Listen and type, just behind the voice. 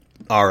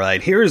All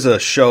right, here's a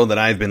show that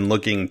I've been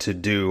looking to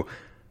do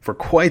for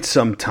quite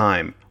some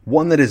time.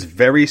 One that is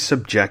very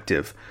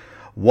subjective,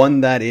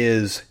 one that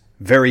is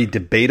very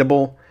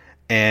debatable,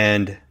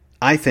 and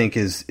I think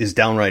is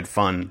downright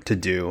fun to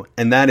do.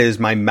 And that is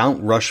my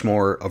Mount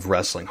Rushmore of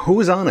wrestling.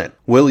 Who is on it?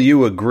 Will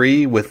you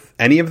agree with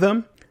any of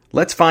them?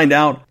 Let's find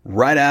out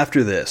right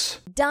after this.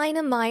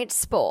 Dynamite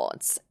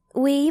Sports.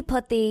 We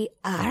put the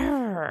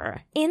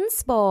R in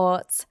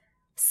sports.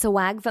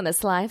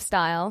 Swagfamous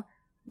lifestyle.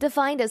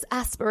 Defined as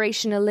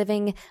aspirational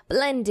living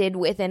blended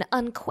with an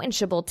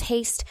unquenchable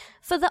taste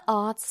for the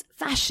arts,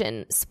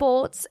 fashion,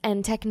 sports,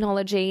 and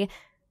technology.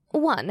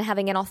 One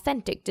having an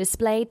authentic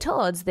display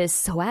towards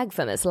this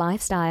swagfamous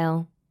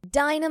lifestyle.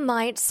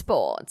 Dynamite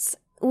Sports.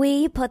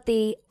 We put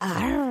the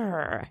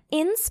R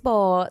in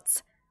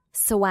sports.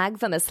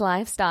 Swagfamous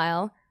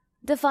lifestyle.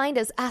 Defined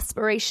as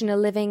aspirational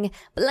living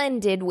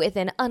blended with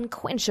an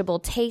unquenchable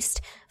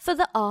taste for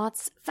the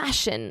arts,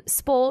 fashion,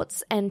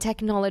 sports, and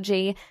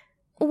technology.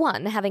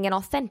 One having an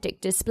authentic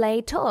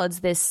display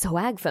towards this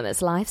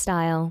swagfamous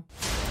lifestyle.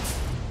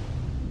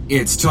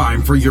 It's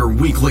time for your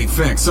weekly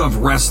fix of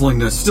wrestling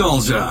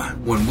nostalgia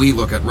when we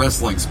look at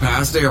wrestling's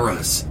past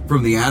eras,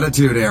 from the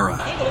Attitude Era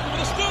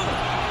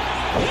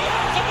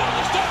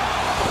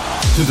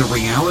to the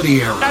Reality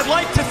Era. I'd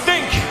like to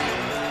think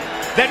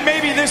that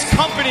maybe this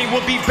company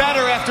will be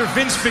better after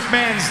Vince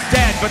McMahon's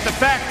dead, but the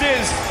fact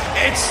is,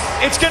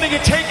 it's going to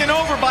get taken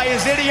over by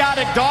his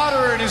idiotic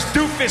daughter and his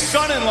doofus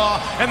son-in-law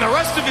and the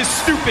rest of his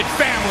stupid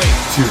family.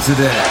 To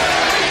today,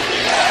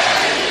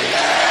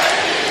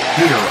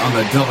 here on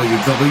the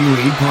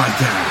WWE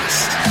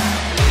Podcast.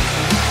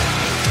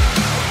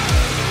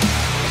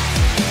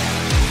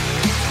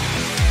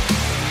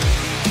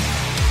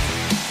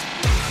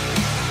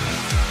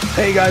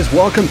 Hey guys,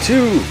 welcome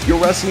to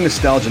your Wrestling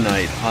Nostalgia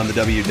Night on the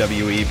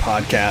WWE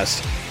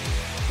Podcast.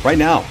 Right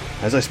now,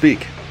 as I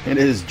speak, it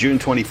is June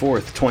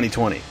 24th,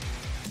 2020.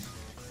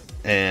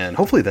 And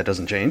hopefully that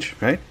doesn't change,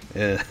 right?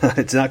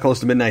 It's not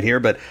close to midnight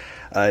here, but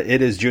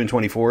it is June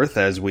 24th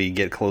as we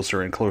get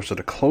closer and closer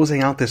to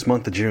closing out this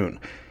month of June.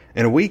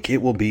 In a week,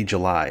 it will be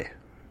July.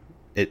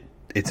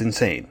 It's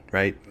insane,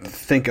 right?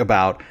 Think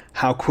about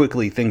how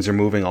quickly things are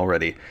moving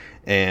already.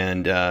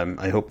 And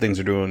I hope things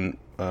are going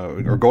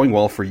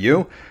well for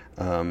you.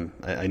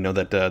 I know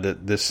that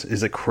this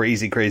is a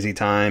crazy, crazy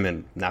time,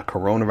 and now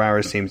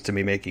coronavirus seems to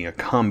be making a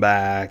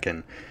comeback,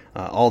 and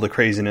all the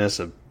craziness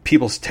of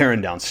people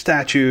tearing down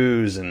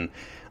statues, and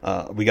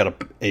we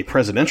got a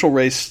presidential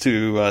race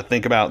to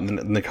think about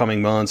in the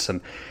coming months,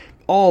 and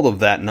all of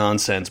that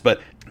nonsense. But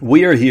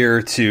we are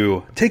here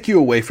to take you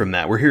away from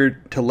that. We're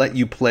here to let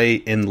you play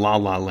in La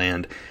La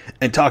Land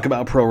and talk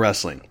about pro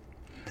wrestling.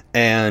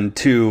 And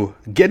to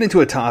get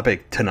into a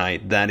topic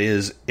tonight that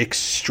is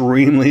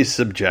extremely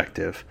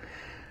subjective.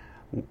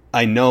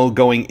 I know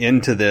going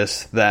into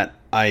this that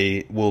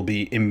I will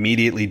be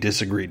immediately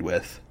disagreed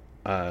with,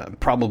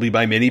 probably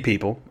by many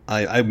people.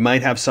 I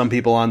might have some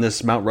people on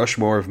this Mount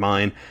Rushmore of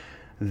mine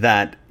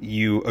that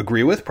you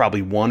agree with,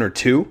 probably one or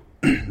two,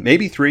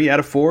 maybe 3 out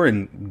of 4,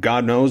 and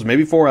God knows,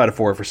 maybe 4 out of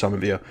 4 for some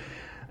of you.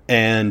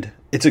 And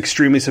it's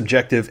extremely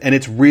subjective, and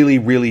it's really,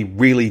 really,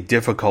 really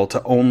difficult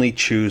to only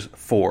choose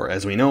 4.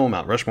 As we know,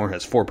 Mount Rushmore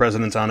has 4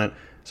 presidents on it,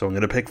 so I'm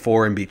going to pick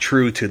 4 and be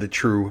true to the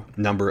true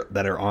number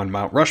that are on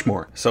Mount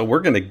Rushmore. So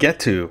we're going to get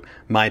to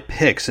my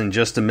picks in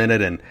just a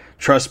minute, and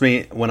trust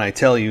me when I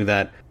tell you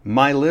that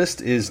my list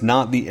is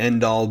not the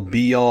end-all,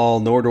 be-all,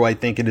 nor do I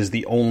think it is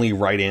the only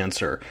right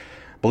answer.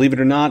 Believe it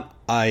or not,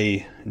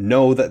 I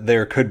know that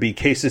there could be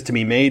cases to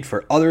be made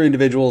for other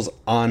individuals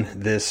on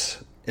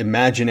this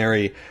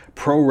imaginary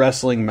pro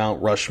wrestling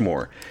Mount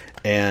Rushmore.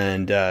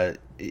 And,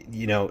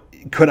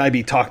 could I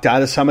be talked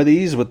out of some of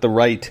these with the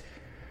right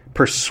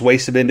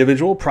persuasive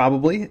individual?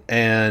 Probably.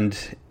 And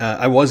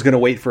I was going to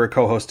wait for a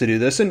co-host to do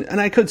this,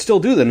 and I could still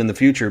do that in the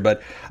future,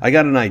 but I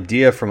got an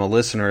idea from a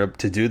listener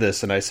to do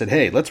this, and I said,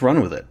 hey, let's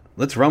run with it.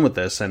 Let's run with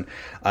this. And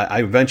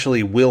I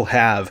eventually will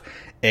have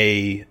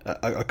a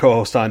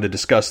co-host on to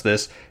discuss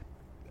this,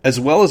 as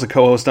well as a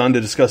co-host on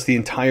to discuss the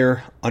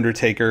entire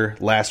Undertaker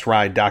Last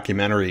Ride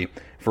documentary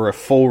for a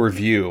full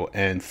review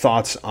and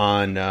thoughts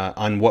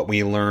on what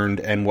we learned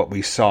and what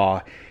we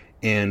saw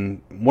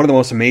in one of the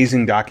most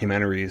amazing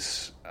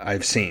documentaries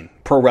I've seen,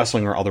 pro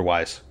wrestling or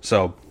otherwise.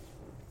 So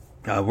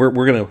we're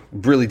going to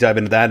really dive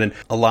into that and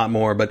a lot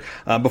more. But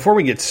before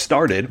we get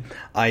started,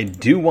 I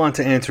do want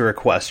to answer a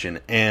question.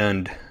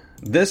 And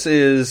this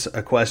is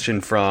a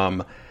question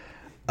from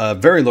a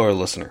very loyal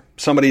listener,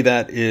 somebody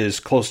that is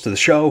close to the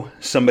show,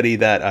 somebody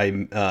that I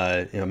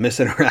miss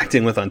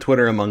interacting with on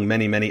Twitter, among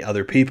many, many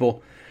other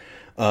people.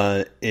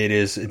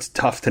 It's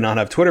tough to not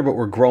have Twitter, but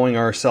we're growing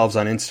ourselves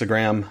on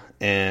Instagram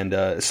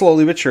and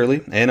slowly but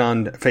surely, and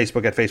on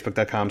Facebook at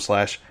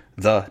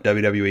facebook.com/the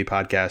WWE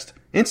Podcast.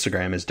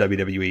 Instagram is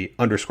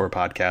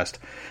WWE_podcast.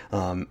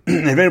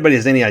 If anybody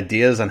has any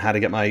ideas on how to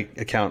get my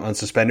account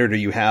unsuspended, or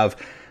you have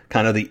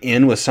kind of the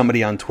in with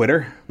somebody on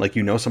Twitter, like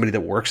somebody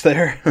that works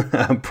there,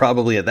 I'm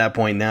probably at that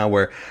point now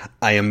where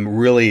I am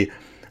really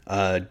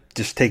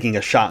just taking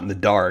a shot in the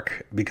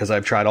dark, because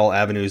I've tried all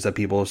avenues that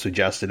people have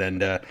suggested,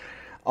 and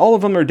all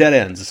of them are dead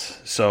ends.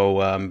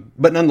 So,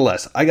 but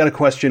nonetheless, I got a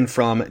question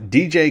from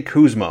DJ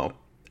Kuzmo.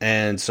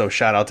 And so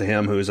shout out to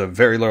him, who's a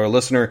very loyal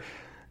listener.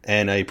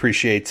 And I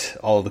appreciate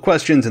all of the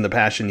questions and the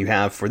passion you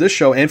have for this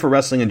show and for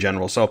wrestling in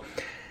general. So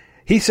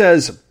he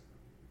says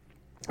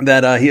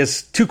that he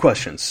has 2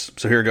 questions.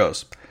 So here it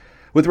goes.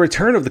 With the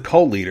return of the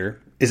cult leader,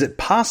 is it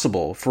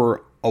possible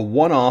for a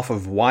one-off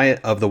of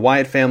the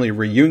Wyatt family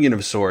reunion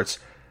of sorts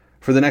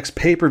for the next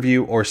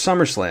pay-per-view or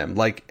SummerSlam,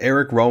 like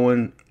Eric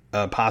Rowan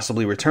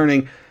possibly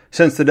returning,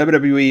 since the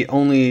WWE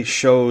only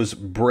shows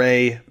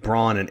Bray,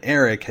 Braun, and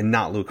Eric, and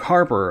not Luke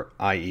Harper,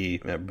 i.e.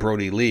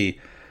 Brody Lee,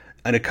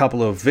 and a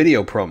couple of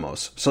video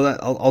promos? So that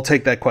I'll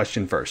take that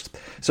question first.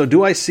 So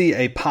do I see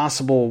a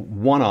possible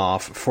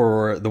one-off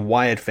for the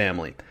Wyatt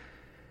family?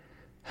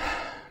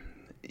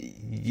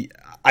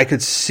 I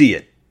could see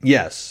it,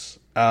 yes.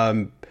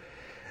 I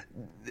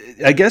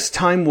guess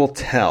time will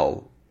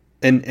tell.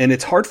 And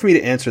it's hard for me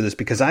to answer this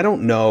because I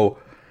don't know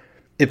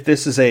if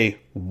this is a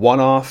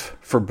one-off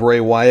for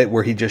Bray Wyatt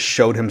where he just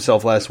showed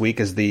himself last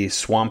week as the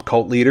Swamp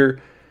Cult leader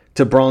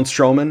to Braun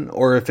Strowman,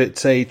 or if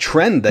it's a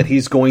trend that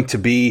he's going to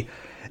be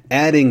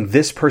adding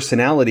this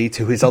personality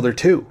to his other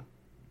 2.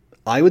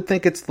 I would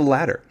think it's the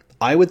latter.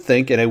 I would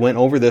think, and I went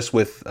over this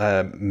with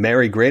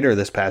Mary Grader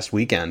this past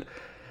weekend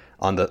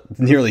on the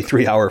nearly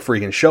 3-hour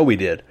freaking show we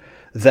did,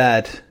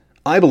 that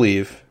I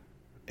believe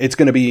it's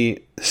going to be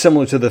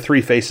similar to the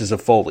 3 Faces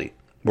of Foley,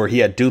 where he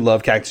had Dude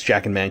Love, Cactus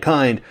Jack, and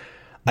Mankind.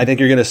 I think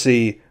you're going to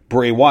see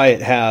Bray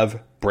Wyatt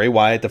have Bray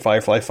Wyatt, the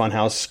Firefly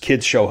Funhouse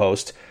kids show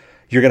host.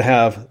 You're going to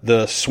have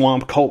the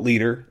Swamp Cult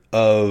leader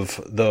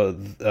of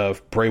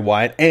Bray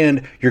Wyatt,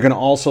 and you're going to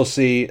also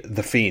see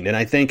The Fiend. And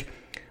I think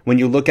when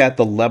you look at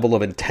the level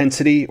of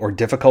intensity or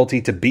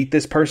difficulty to beat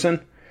this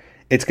person,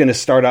 it's going to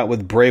start out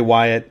with Bray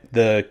Wyatt,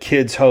 the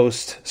kids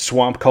host,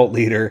 Swamp Cult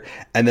leader,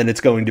 and then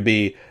it's going to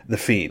be The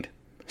Fiend.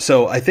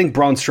 So I think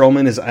Braun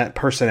Strowman is at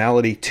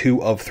personality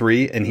 2 of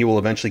 3, and he will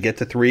eventually get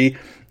to 3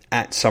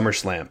 at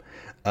SummerSlam.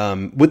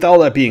 With all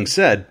that being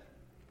said,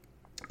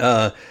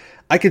 I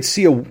could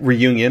see a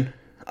reunion.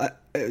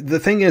 The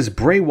thing is,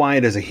 Bray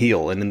Wyatt is a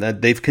heel, and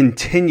that they've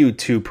continued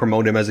to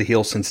promote him as a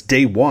heel since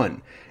day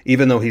 1,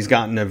 even though he's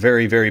gotten a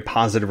very, very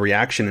positive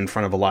reaction in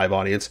front of a live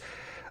audience.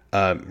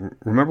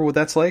 Remember what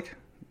that's like?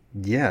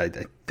 Yeah,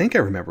 I think I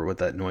remember what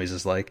that noise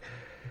is like.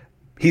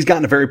 He's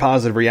gotten a very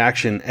positive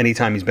reaction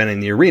anytime he's been in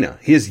the arena.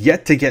 He has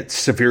yet to get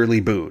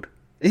severely booed.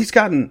 He's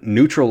gotten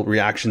neutral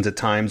reactions at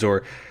times,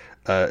 or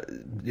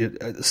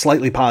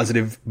slightly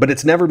positive, but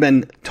it's never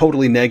been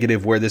totally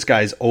negative where this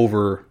guy's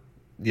over,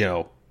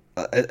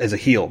 as a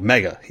heel,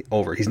 mega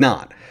over. He's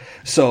not.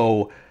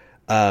 So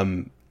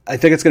I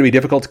think it's going to be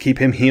difficult to keep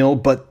him heel,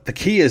 but the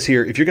key is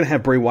here, if you're going to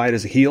have Bray Wyatt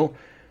as a heel,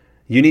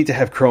 you need to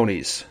have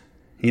cronies.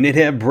 You need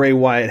to have Bray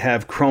Wyatt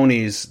have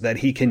cronies that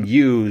he can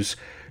use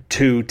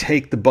to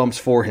take the bumps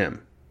for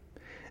him.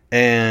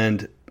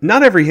 And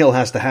not every heel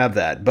has to have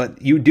that,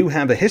 but you do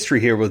have a history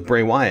here with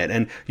Bray Wyatt,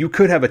 and you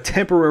could have a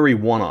temporary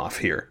one-off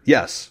here.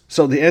 Yes.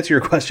 So to answer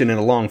your question in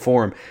a long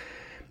form,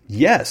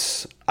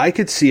 yes, I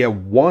could see a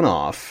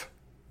one-off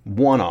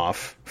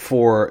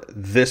for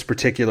this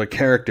particular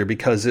character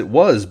because it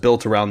was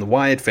built around the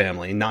Wyatt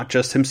family, not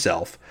just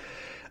himself,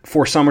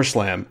 for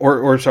SummerSlam,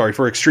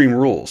 for Extreme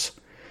Rules,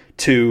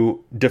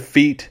 to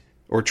defeat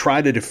or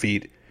try to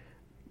defeat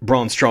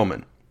Braun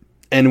Strowman.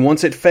 And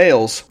once it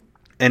fails,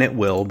 and it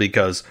will,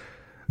 because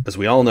as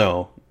we all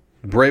know,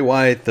 Bray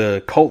Wyatt,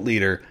 the cult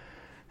leader,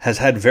 has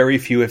had very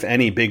few, if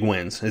any, big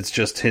wins. It's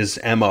just his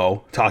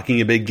MO,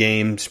 talking a big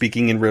game,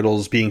 speaking in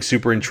riddles, being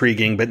super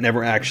intriguing, but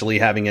never actually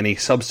having any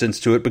substance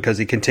to it because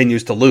he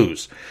continues to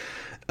lose.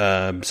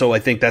 So I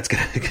think that's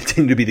going to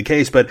continue to be the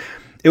case. But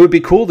it would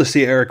be cool to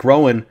see Eric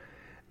Rowan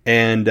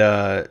and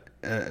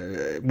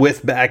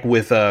with Braun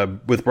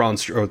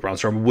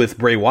Strowman, with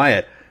Bray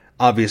Wyatt,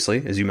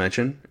 obviously, as you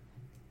mentioned.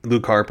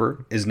 Luke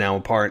Harper is now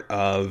a part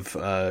of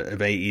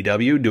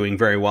AEW, doing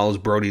very well as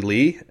Brody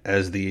Lee,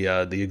 as the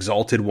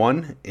Exalted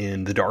One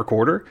in the Dark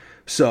Order.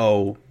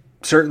 So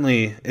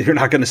certainly you're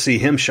not going to see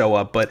him show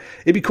up, but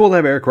it'd be cool to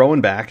have Eric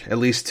Rowan back, at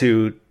least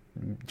to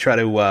try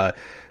to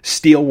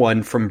steal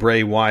one from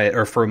Bray Wyatt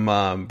or from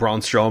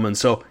Braun Strowman.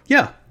 So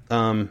yeah,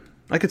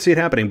 I could see it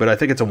happening, but I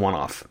think it's a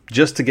one-off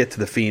just to get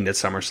to the Fiend at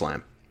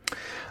SummerSlam.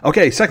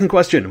 Okay, second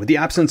question. With the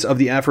absence of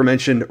the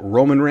aforementioned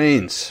Roman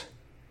Reigns,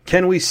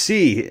 can we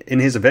see, in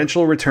his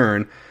eventual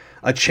return,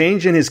 a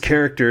change in his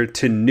character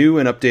to new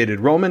and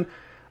updated Roman,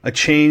 a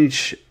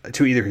change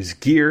to either his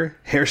gear,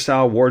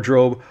 hairstyle,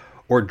 wardrobe,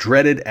 or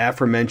dreaded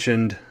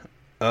aforementioned,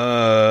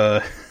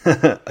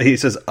 he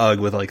says ugh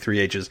with like 3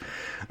 H's,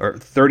 or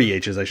 30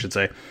 H's, I should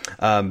say,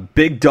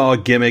 big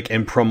dog gimmick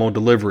and promo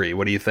delivery?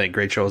 What do you think?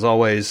 Great show as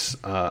always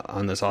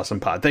on this awesome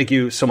pod. Thank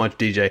you so much,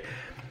 DJ.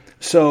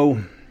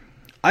 So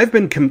I've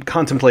been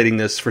contemplating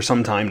this for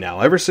some time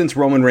now, ever since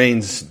Roman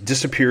Reigns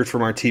disappeared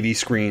from our TV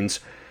screens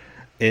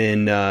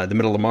in the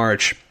middle of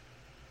March.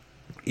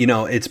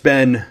 It's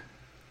been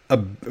a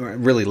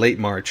really late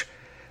March.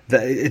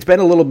 It's been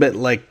a little bit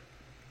like,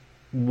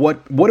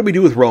 what do we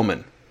do with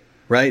Roman,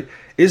 right?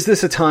 Is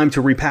this a time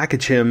to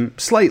repackage him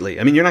slightly?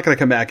 I mean, you're not going to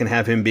come back and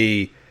have him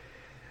be,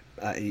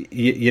 the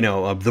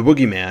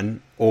boogeyman,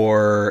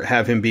 or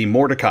have him be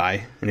Mordecai.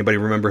 Anybody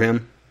remember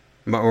him?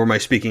 Or am I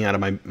speaking out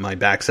of my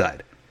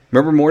backside?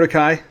 Remember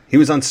Mordecai? He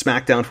was on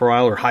SmackDown for a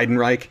while, or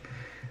Heidenreich.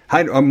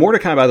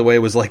 Mordecai, by the way,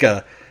 was like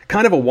a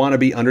kind of a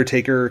wannabe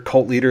Undertaker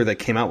cult leader that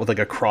came out with like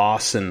a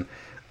cross, and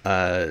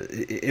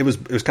it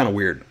was kind of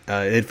weird.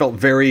 It felt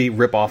very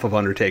rip off of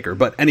Undertaker.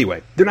 But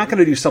anyway, they're not going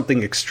to do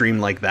something extreme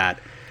like that.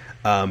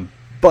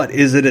 But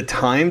is it a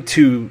time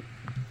to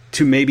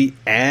maybe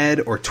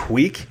add or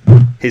tweak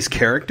his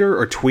character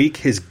or tweak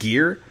his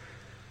gear?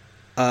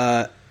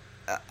 I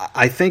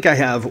think I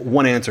have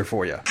one answer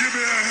for you. Give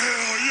me a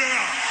hell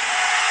yeah!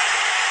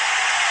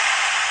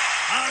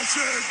 I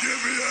said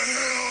give me a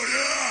hell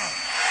yeah!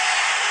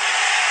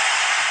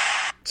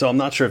 So I'm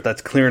not sure if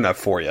that's clear enough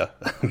for you,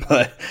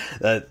 but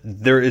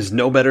there is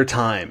no better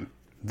time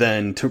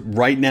than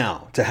right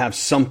now to have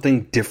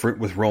something different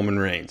with Roman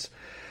Reigns.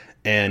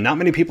 And not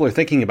many people are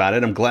thinking about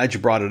it. I'm glad you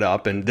brought it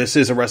up. And this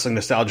is a wrestling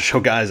nostalgia show,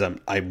 guys.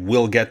 I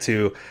will get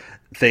to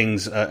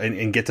things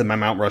and get to my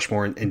Mount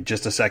Rushmore in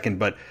just a second.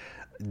 But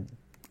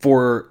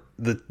for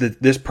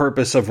this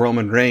purpose of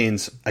Roman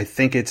Reigns, I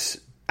think it's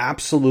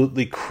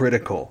absolutely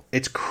critical.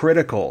 It's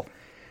critical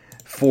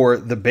for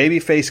the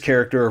babyface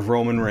character of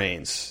Roman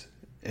Reigns,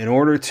 in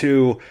order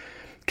to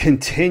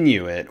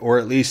continue it, or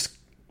at least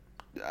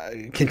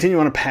continue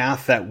on a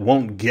path that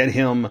won't get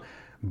him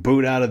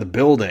booed out of the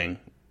building,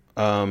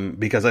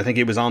 because I think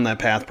he was on that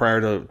path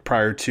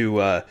prior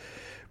to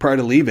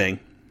leaving,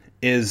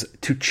 is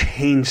to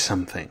change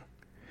something.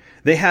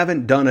 They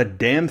haven't done a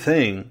damn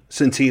thing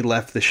since he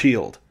left the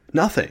Shield.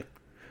 Nothing.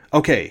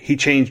 Okay, he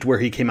changed where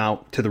he came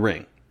out to the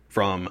ring,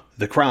 from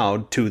the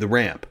crowd to the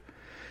ramp.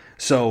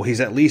 So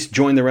he's at least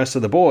joined the rest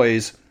of the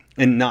boys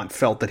and not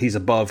felt that he's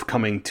above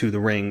coming to the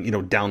ring,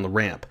 down the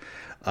ramp.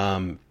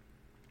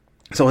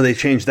 So they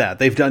changed that.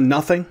 They've done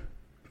nothing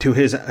to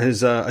his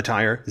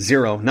attire.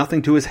 Zero.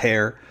 Nothing to his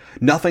hair.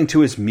 Nothing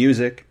to his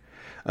music.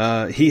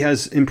 He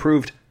has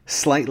improved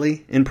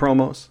slightly in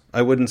promos.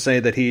 I wouldn't say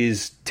that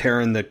he's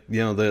tearing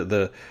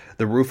the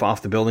roof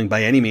off the building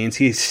by any means.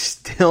 He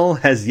still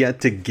has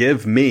yet to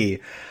give me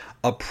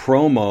a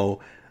promo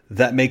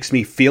that makes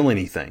me feel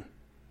anything.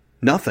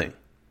 Nothing.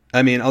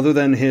 I mean, other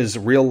than his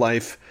real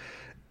life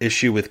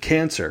issue with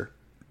cancer,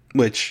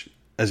 which,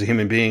 as a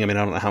human being, I mean,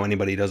 I don't know how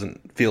anybody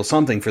doesn't feel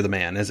something for the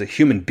man. As a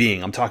human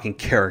being, I'm talking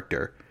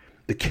character.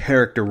 The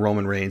character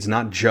Roman Reigns,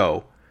 not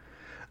Joe.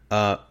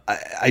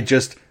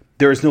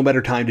 There is no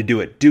better time to do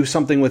it. Do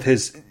something with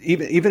his,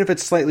 even if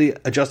it's slightly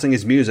adjusting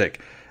his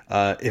music.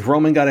 If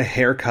Roman got a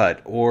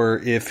haircut, or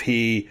if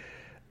he,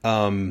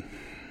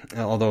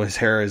 although his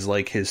hair is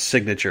like his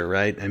signature,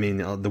 right? I mean,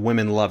 the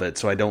women love it,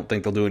 so I don't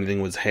think they'll do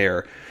anything with his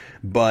hair.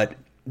 But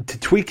to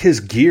tweak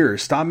his gear,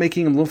 stop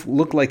making him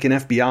look like an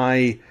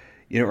FBI,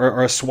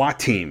 or a SWAT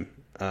team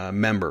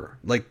member.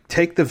 Like,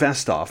 take the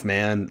vest off,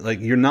 man. Like,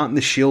 you're not in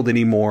the Shield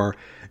anymore.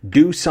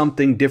 Do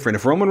something different.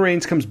 If Roman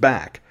Reigns comes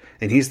back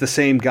and he's the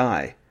same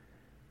guy,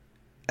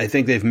 I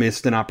think they've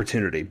missed an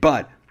opportunity.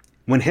 But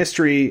when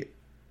history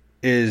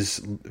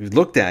is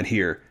looked at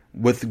here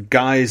with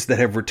guys that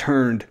have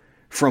returned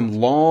from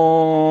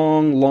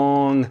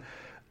long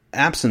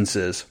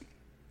absences,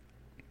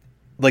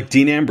 like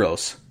Dean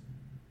Ambrose,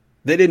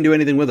 they didn't do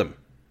anything with him,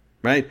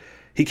 right?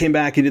 He came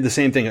back, he did the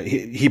same thing.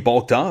 He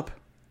bulked up.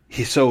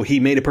 So he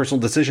made a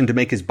personal decision to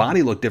make his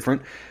body look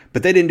different,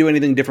 but they didn't do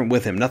anything different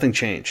with him. Nothing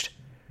changed,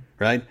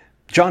 right?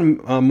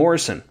 John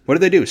Morrison, what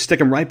did they do? Stick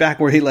him right back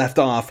where he left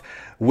off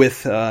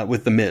with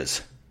The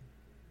Miz.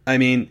 I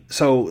mean,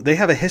 so they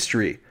have a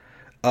history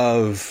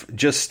of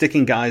just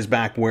sticking guys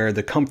back where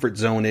the comfort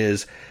zone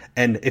is.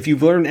 And if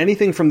you've learned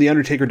anything from the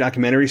Undertaker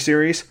documentary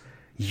series,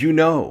 you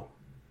know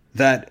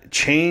that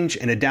change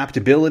and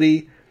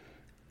adaptability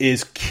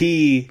is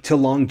key to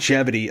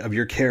longevity of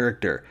your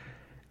character.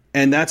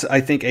 And that's, I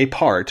think, a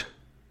part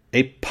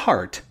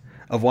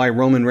of why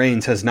Roman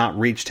Reigns has not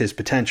reached his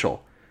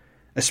potential,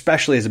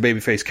 especially as a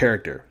babyface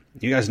character.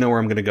 You guys know where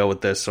I'm going to go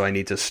with this, so I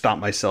need to stop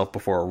myself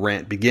before a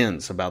rant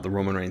begins about the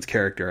Roman Reigns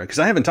character, because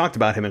I haven't talked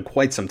about him in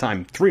quite some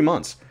time. 3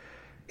 months.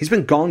 He's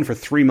been gone for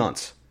 3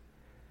 months.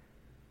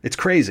 It's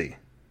crazy.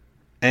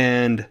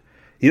 And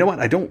you know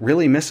what? I don't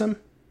really miss him.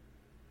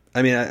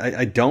 I mean,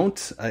 I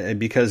don't,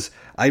 because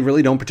I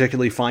really don't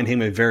particularly find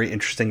him a very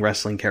interesting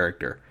wrestling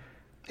character.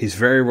 He's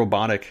very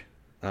robotic.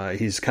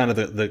 He's kind of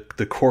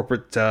the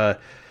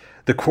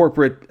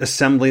corporate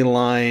assembly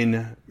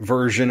line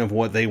version of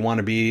what they want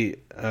to be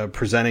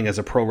presenting as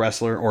a pro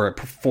wrestler, or a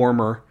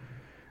performer,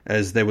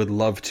 as they would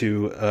love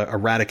to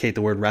eradicate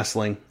the word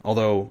wrestling.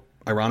 Although,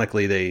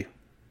 ironically, they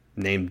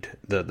named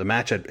the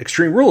match at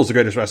Extreme Rules the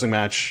greatest wrestling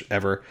match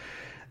ever.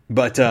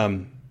 But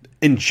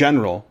in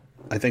general,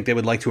 I think they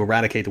would like to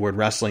eradicate the word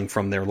wrestling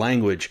from their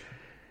language.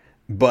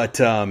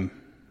 But I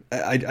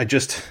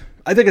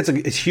think it's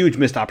a huge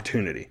missed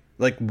opportunity.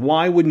 Like,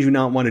 why wouldn't you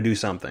not want to do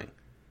something?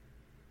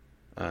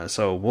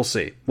 So we'll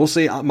see. We'll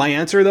see. My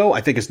answer, though,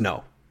 I think is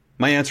no.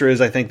 My answer is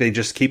I think they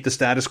just keep the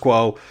status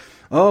quo.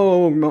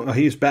 oh,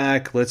 he's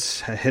back.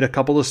 Let's hit a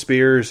couple of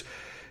spears,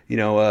 do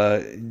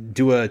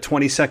a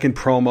 20-second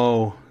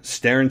promo,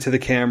 stare into the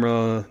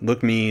camera,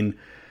 look mean,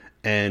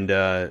 and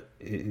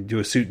do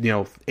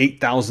a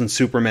 8,000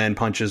 Superman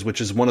punches,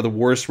 which is one of the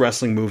worst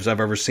wrestling moves I've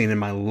ever seen in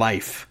my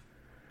life.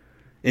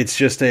 It's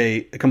just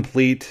a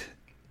complete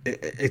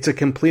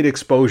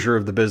exposure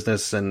of the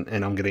business, and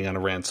I'm getting on a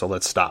rant, so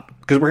let's stop.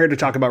 Because we're here to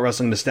talk about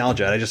wrestling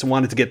nostalgia. I just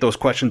wanted to get those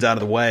questions out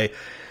of the way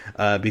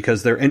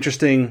because they're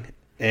interesting,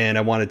 and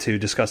I wanted to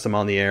discuss them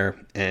on the air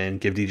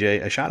and give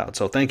DJ a shout out.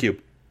 So thank you.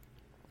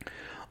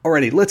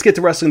 Alrighty, let's get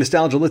to wrestling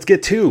nostalgia. Let's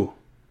get to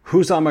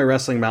who's on my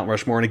wrestling Mount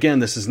Rushmore. And again,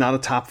 this is not a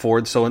top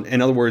four. So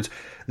in other words,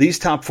 these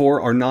top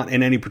four are not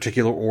in any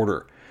particular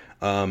order.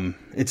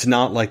 It's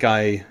not like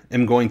I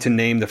am going to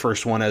name the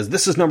first one as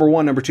this is number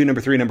 1, number 2,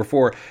 number 3, number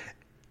 4.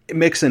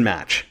 Mix and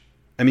match.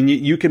 I mean,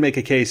 you can make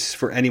a case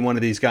for any one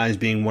of these guys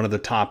being one of the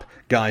top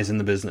guys in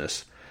the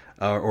business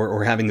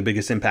or having the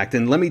biggest impact.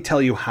 And let me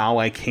tell you how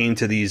I came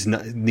to these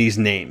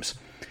names.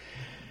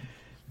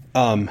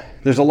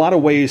 There's a lot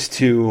of ways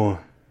to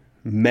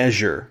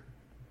measure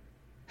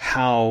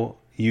how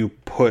you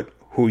put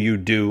who you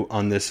do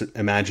on this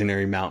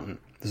imaginary mountain.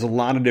 There's a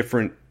lot of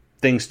different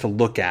things to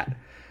look at,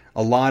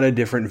 a lot of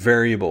different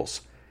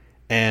variables.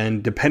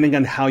 And depending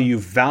on how you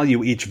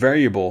value each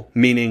variable,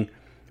 meaning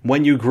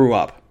when you grew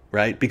up,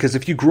 right? Because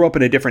if you grew up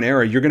in a different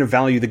era, you're going to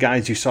value the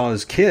guys you saw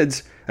as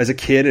a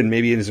kid and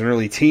maybe as an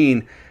early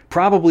teen,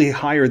 probably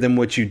higher than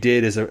what you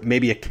did as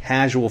maybe a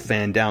casual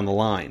fan down the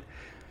line.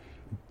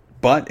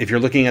 But if you're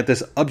looking at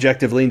this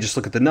objectively and just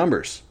look at the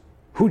numbers,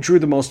 who drew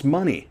the most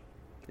money?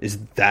 Is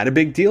that a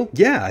big deal?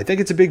 Yeah, I think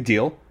it's a big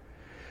deal.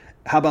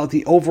 How about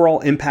the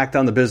overall impact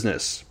on the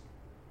business?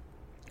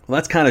 Well,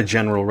 that's kind of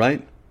general,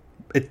 right?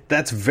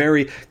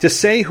 To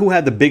say who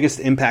had the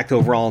biggest impact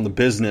overall on the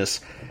business.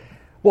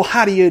 Well,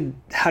 how do you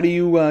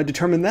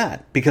determine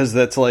that? Because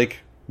that's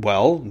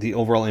the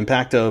overall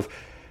impact of,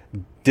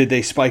 did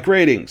they spike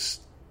ratings?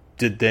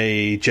 Did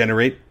they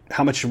generate,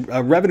 how much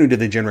revenue did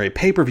they generate?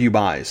 Pay-per-view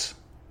buys.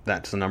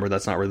 That's a number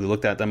that's not really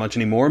looked at that much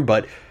anymore,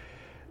 but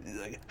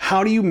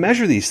how do you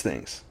measure these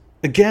things?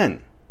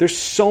 Again, there's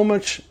so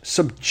much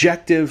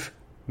subjective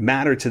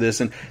matter to this,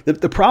 and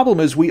the problem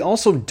is we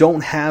also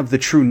don't have the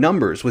true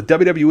numbers. With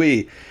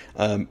WWE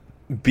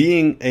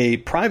being a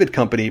private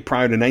company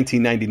prior to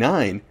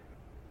 1999,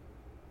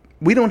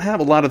 we don't have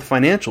a lot of the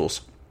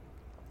financials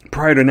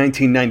prior to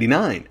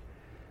 1999.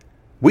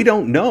 We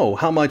don't know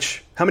how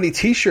many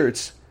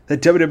t-shirts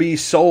that WWE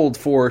sold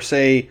for,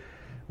 say,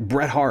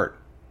 Bret Hart,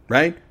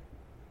 right?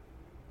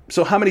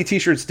 So how many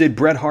t-shirts did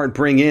Bret Hart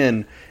bring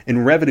in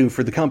revenue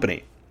for the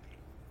company?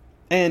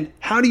 And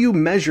how do you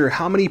measure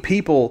how many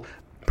people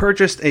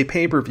purchased a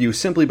pay-per-view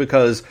simply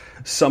because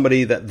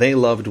somebody that they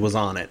loved was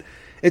on it?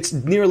 It's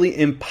nearly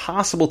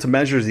impossible to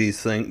measure these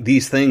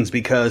things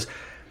because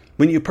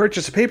when you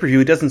purchase a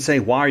pay-per-view, it doesn't say,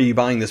 why are you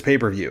buying this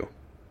pay-per-view,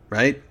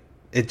 right?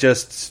 It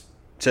just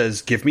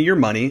says, give me your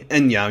money,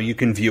 and you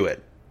can view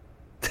it.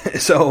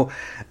 So,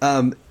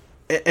 and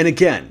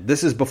again,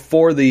 this is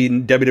before the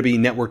WWE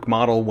network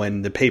model,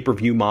 when the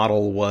pay-per-view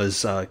model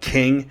was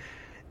king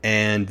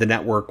and the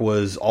network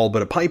was all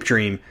but a pipe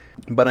dream.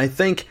 But I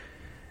think,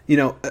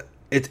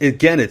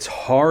 it's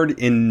hard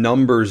in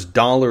numbers,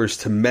 dollars,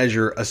 to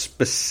measure a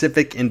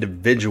specific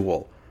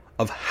individual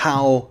of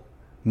how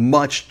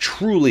much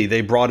truly they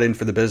brought in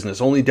for the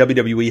business. Only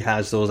WWE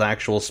has those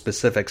actual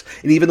specifics.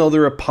 And even though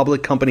they're a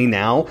public company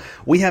now,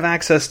 we have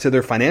access to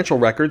their financial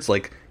records,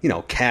 like,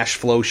 cash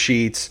flow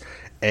sheets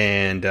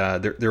and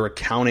their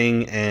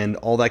accounting and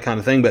all that kind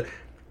of thing. But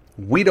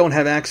we don't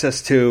have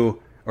access to,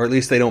 or at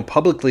least they don't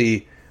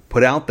publicly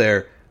put out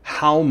there,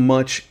 how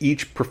much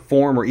each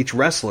performer, each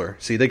wrestler,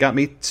 see, they got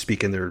me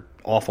speaking their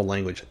awful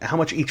language, how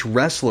much each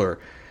wrestler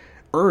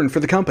earned for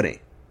the company.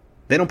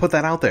 They don't put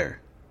that out there.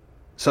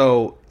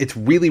 So it's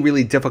really,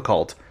 really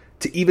difficult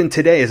to, even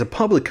today as a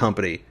public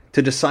company,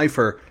 to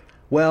decipher,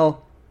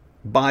 well,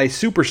 by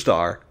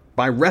superstar,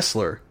 by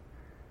wrestler,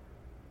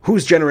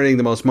 who's generating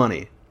the most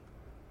money.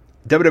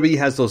 WWE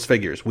has those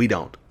figures. We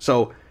don't.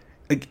 So,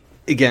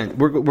 again,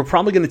 we're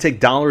probably going to take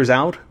dollars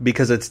out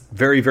because it's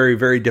very, very,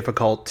 very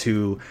difficult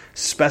to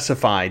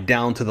specify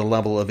down to the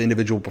level of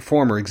individual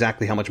performer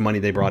exactly how much money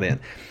they brought in.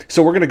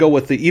 So we're going to go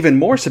with the even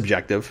more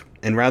subjective,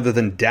 and rather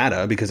than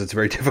data, because it's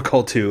very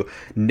difficult to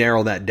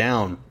narrow that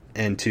down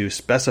and to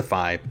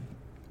specify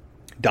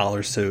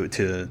dollars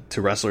to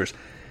wrestlers,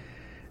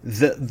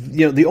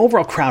 the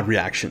overall crowd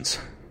reactions,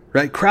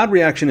 right? Crowd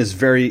reaction is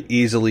very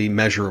easily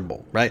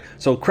measurable, right?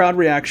 So crowd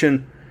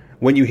reaction,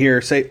 when you hear,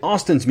 say,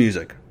 Austin's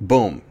music,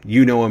 boom,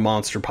 a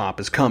monster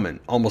pop is coming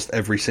almost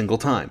every single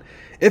time.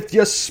 If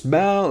you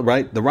smell,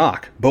 right, The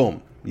Rock,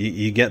 boom,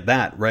 you get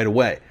that right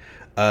away.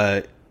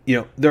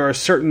 There are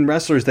certain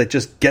wrestlers that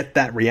just get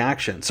that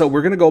reaction. So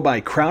we're going to go by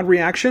crowd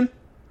reaction.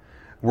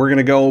 We're going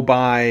to go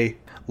by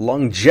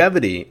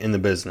longevity in the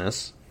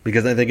business,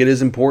 because I think it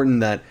is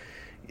important that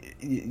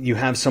you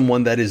have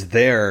someone that is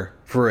there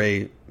for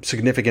a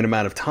significant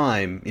amount of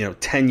time,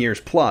 10 years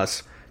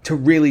plus, to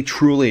really,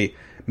 truly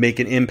make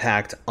an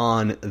impact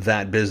on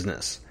that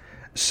business.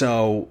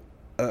 So,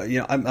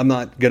 I'm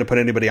not going to put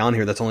anybody on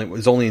here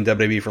was only in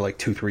WWE for like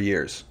 2-3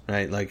 years,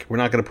 right? Like, we're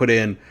not going to put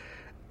in,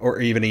 or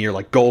even a year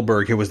like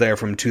Goldberg, who was there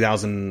from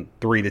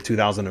 2003 to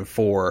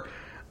 2004.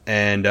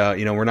 And,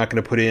 we're not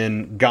going to put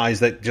in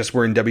guys that just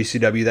were in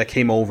WCW that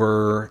came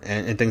over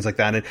and things like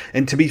that.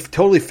 And to be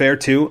totally fair,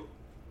 too,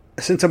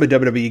 since I'm a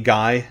WWE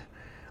guy,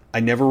 I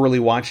never really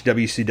watched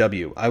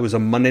WCW. I was a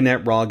Monday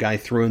Night Raw guy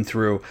through and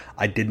through.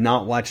 I did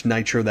not watch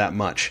Nitro that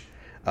much.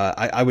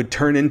 I would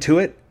turn into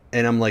it,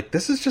 and I'm like,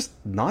 this is just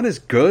not as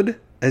good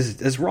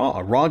as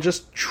Raw. Raw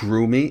just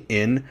drew me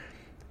in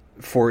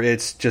for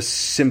its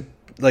just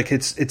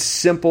it's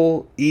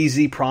simple,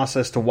 easy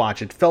process to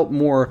watch. It felt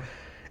more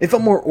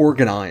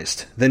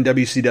organized than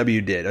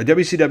WCW did.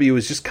 WCW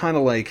was just kind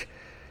of like,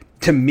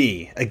 to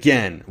me,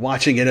 again,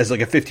 watching it as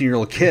like a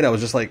 15-year-old kid, I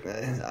was just like,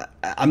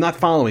 I'm not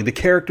following. The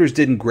characters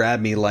didn't grab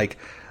me like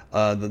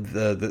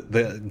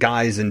the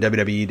guys in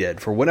WWE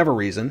did for whatever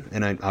reason.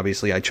 And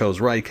I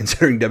chose right,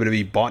 considering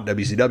WWE bought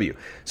WCW.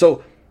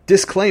 So,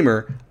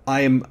 disclaimer,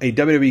 I am a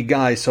WWE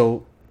guy,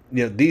 so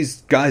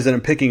these guys that I'm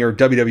picking are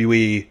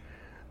WWE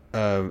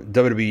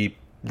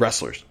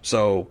wrestlers.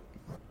 So,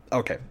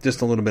 okay,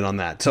 just a little bit on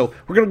that. So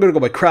we're going to go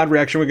by crowd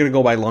reaction. We're going to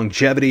go by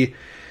longevity,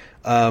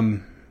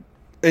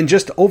 and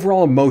just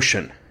overall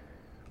emotional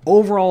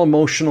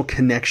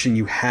connection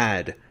you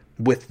had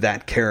with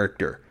that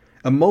character.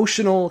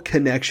 Emotional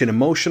connection,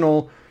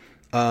 emotional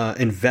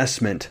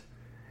investment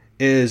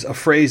is a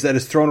phrase that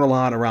is thrown a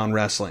lot around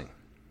wrestling.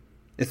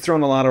 It's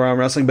thrown a lot around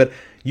wrestling, but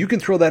you can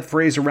throw that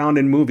phrase around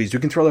in movies. You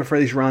can throw that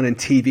phrase around in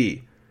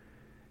TV.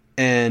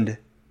 And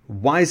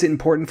why is it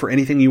important for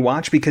anything you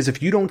watch? Because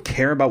if you don't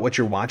care about what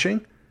you're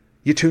watching,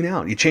 you tune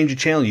out. You change the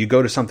channel. You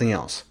go to something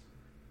else.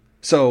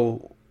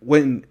 So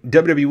when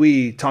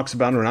WWE talks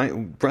about, or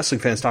wrestling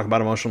fans talk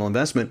about emotional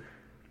investment,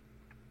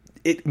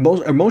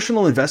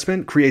 emotional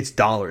investment creates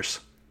dollars.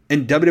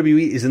 And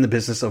WWE is in the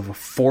business of a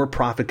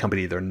for-profit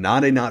company. They're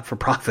not a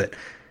not-for-profit.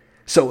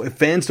 So if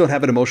fans don't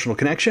have an emotional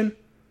connection,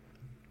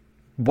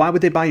 why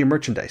would they buy your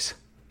merchandise?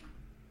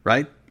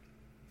 Right?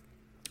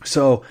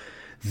 So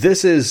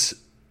this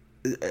is,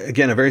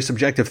 again, a very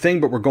subjective thing,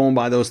 but we're going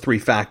by those three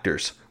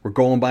factors. We're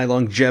going by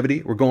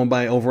longevity, we're going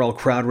by overall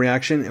crowd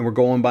reaction, and we're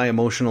going by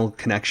emotional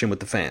connection with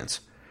the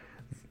fans.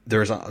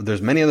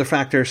 There's many other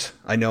factors,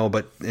 I know,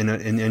 but in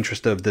the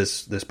interest of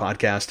this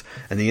podcast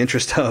and the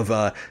interest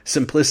of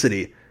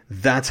simplicity,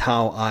 that's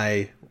how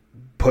I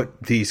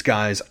put these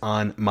guys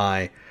on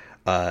my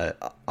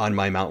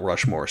Mount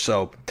Rushmore.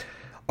 So,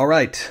 all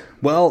right,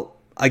 well,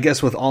 I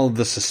guess with all of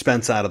the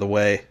suspense out of the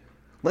way,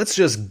 let's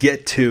just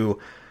get to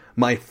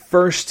my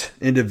first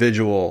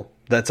individual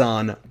that's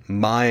on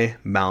my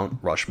Mount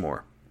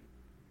Rushmore.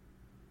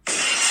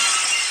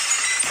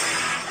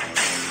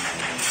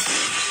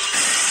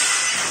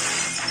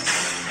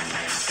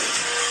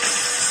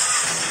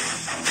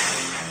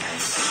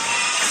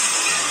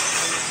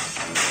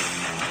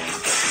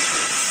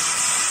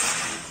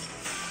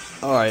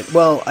 All right,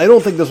 well, I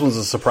don't think this one's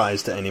a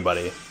surprise to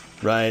anybody,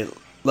 right?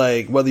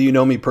 Like, whether you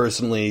know me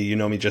personally, you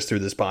know me just through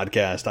this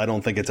podcast, I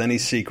don't think it's any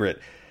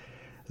secret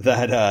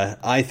that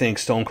I think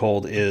Stone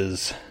Cold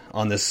is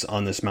on this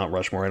Mount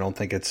Rushmore. I don't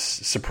think it's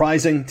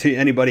surprising to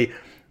anybody,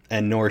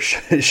 and nor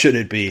should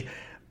it be.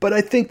 But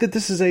I think that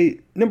this is a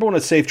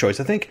safe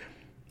choice. I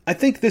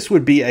think this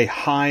would be a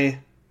high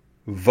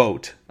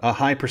vote, a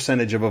high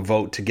percentage of a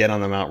vote to get on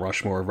the Mount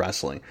Rushmore of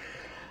wrestling.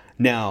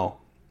 Now,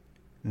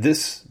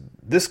 this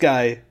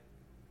guy,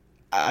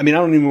 I mean, I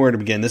don't even know where to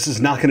begin. This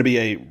is not going to be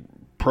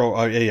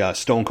a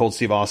Stone Cold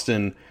Steve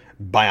Austin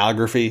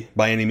biography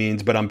by any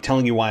means, but I'm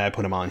telling you why I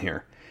put him on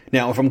here.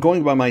 Now, if I'm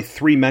going by my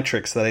three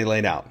metrics that I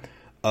laid out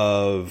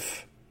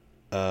of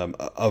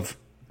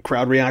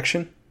crowd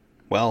reaction,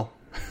 well,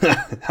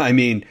 I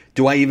mean,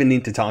 do I even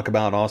need to talk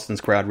about Austin's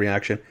crowd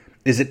reaction?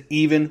 Is it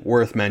even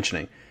worth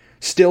mentioning?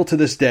 Still to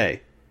this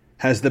day,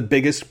 has the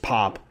biggest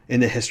pop in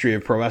the history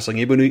of pro wrestling,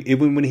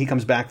 even when he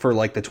comes back for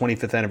like the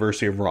 25th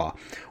anniversary of Raw,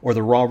 or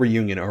the Raw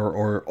reunion,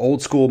 or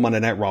old school Monday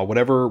Night Raw,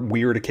 whatever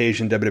weird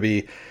occasion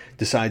WWE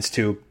decides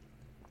to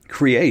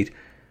create.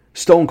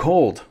 Stone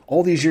Cold,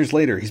 all these years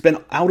later, he's been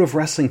out of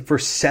wrestling for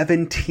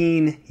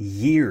 17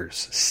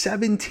 years.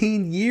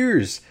 17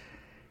 years!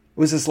 It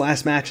was his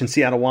last match in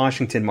Seattle,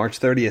 Washington, March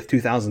 30th,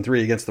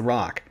 2003 against The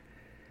Rock.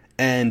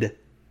 And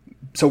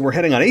so we're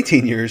heading on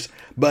 18 years,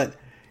 but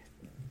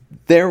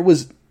there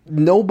was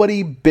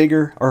nobody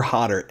bigger or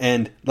hotter.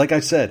 And like I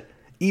said,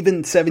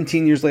 even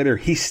 17 years later,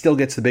 he still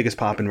gets the biggest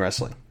pop in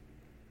wrestling.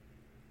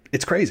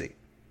 It's crazy.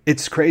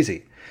 It's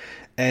crazy.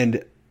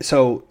 And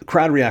so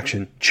crowd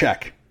reaction,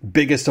 check.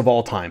 Biggest of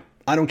all time.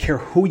 I don't care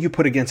who you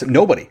put against him.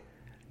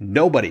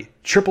 Nobody.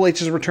 Triple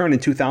H's return in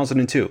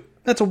 2002.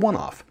 That's a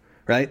one-off,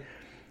 right?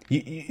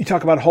 You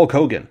talk about Hulk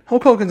Hogan.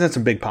 Hulk Hogan's had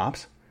some big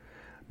pops.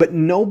 But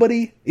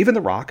nobody, even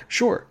The Rock,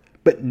 sure.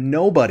 But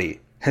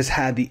nobody has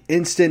had the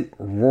instant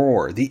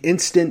roar, the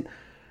instant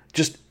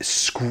just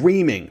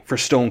screaming for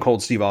Stone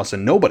Cold Steve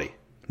Austin.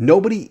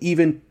 Nobody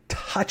even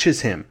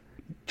touches him.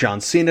 John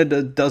Cena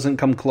doesn't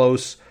come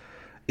close.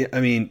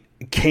 I mean,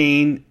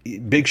 Kane,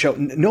 Big Show,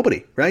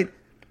 nobody, right?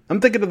 I'm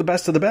thinking of the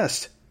best of the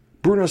best.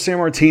 Bruno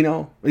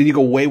Sammartino, you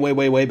go way, way,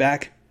 way, way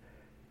back.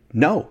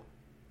 No.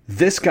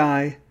 This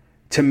guy,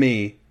 to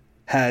me,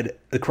 had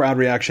a crowd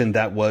reaction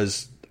that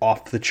was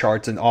off the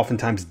charts and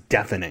oftentimes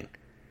deafening.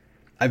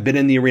 I've been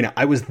in the arena.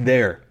 I was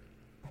there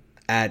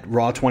at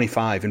Raw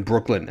 25 in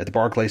Brooklyn at the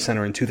Barclays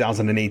Center in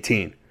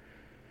 2018.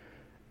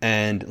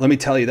 And let me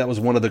tell you, that was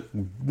one of the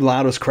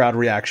loudest crowd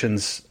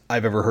reactions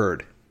I've ever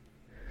heard.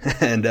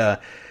 And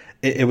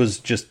it was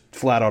just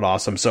flat out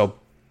awesome. So,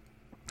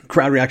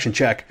 crowd reaction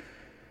check.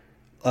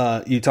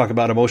 You talk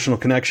about emotional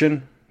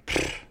connection.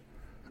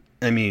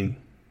 I mean,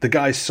 the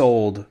guy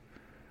sold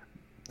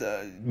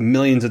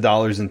millions of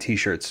dollars in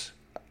t-shirts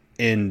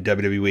in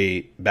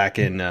WWE back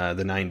in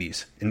the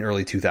 90s, in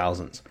early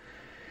 2000s.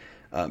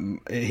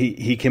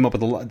 He came up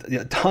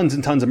with tons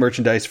and tons of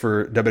merchandise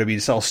for WWE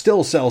to sell.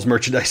 Still sells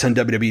merchandise on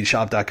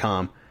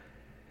WWEshop.com.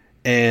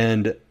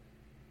 And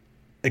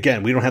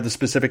again, we don't have the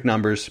specific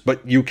numbers,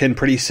 but you can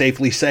pretty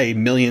safely say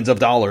millions of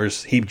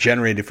dollars he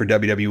generated for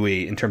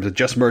WWE in terms of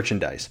just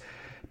merchandise.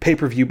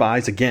 Pay-per-view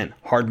buys, again,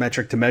 hard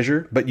metric to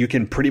measure, but you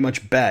can pretty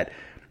much bet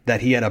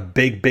that he had a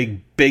big,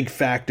 big, big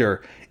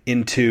factor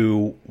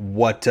into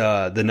what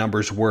the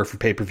numbers were for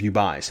pay-per-view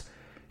buys.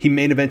 He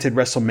main evented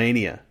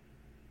WrestleMania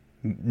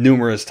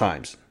numerous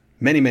times,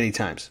 many, many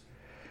times.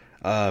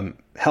 Held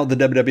the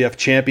WWF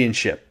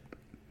Championship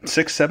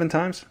 6-7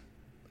 times.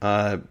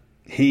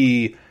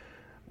 He's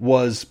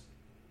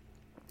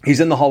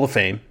in the Hall of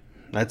Fame.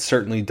 That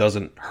certainly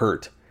doesn't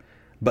hurt.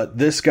 But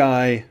this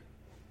guy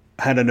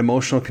had an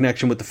emotional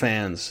connection with the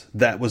fans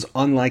that was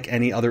unlike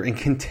any other and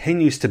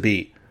continues to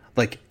be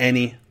like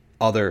any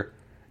other.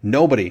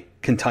 Nobody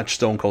can touch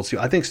Stone Cold Steve.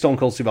 I think Stone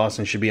Cold Steve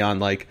Austin should be on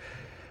like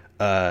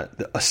a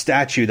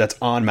statue that's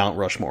on Mount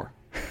Rushmore.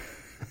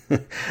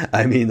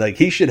 I mean, like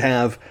he should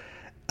have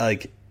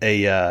like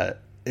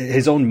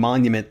his own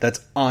monument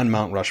that's on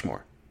Mount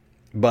Rushmore.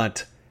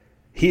 But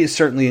he is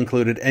certainly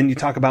included. And you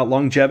talk about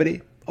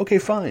longevity. Okay,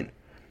 fine.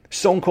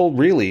 Stone Cold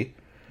really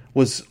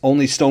was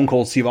only Stone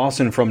Cold Steve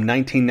Austin from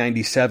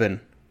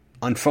 1997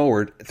 on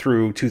forward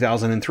through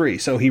 2003.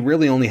 So he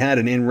really only had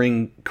an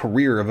in-ring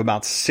career of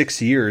about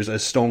 6 years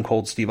as Stone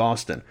Cold Steve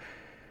Austin.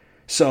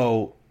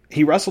 So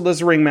he wrestled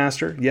as a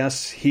ringmaster.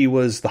 Yes, he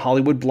was the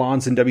Hollywood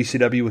Blondes in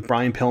WCW with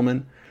Brian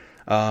Pillman.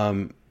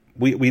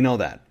 We know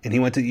that. And he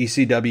went to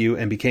ECW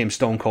and became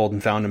Stone Cold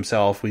and found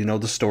himself. We know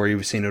the story.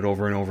 We've seen it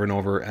over and over and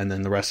over. And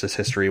then the rest is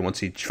history once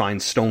he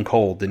finds Stone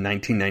Cold in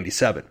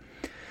 1997.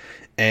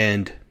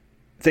 And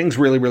things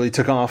really, really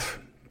took off,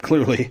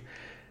 clearly.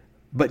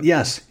 But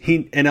yes, I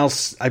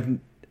don't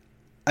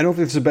think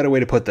there's a better way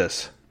to put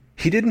this.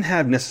 He didn't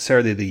have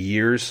necessarily the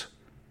years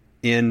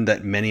in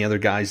that many other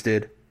guys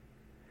did.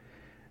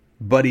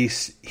 But he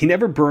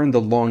never burned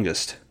the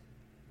longest.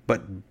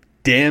 But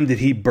damn, did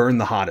he burn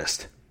the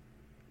hottest.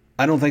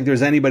 I don't think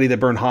there's anybody that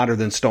burned hotter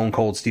than Stone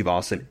Cold Steve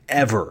Austin,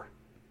 ever.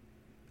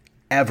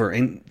 Ever.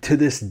 And to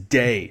this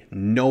day,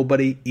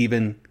 nobody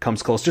even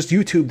comes close. Just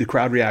YouTube the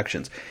crowd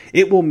reactions.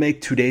 It will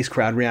make today's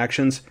crowd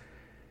reactions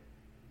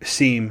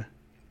seem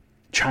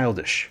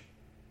childish.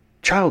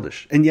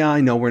 Childish. And yeah, I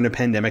know we're in a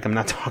pandemic. I'm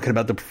not talking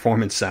about the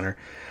Performance Center.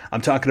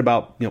 I'm talking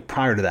about,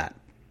 prior to that.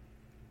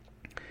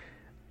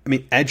 I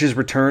mean, Edge's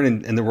return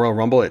in the Royal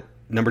Rumble at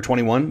number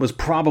 21 was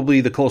probably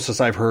the closest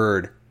I've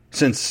heard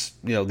since,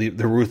 the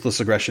Ruthless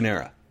Aggression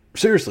era.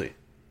 Seriously.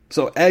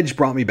 So Edge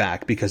brought me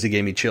back because he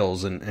gave me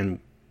chills, and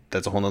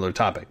that's a whole nother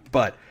topic.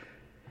 But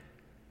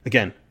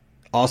again,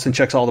 Austin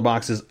checks all the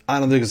boxes. I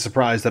don't think it's a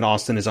surprise that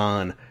Austin is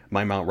on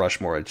my Mount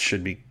Rushmore. It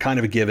should be kind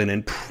of a given,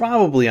 and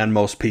probably on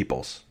most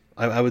people's.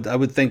 I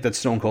would think that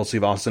Stone Cold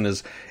Steve Austin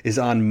is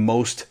on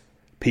most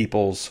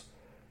people's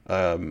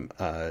Mount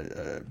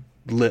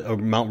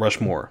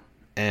Rushmore.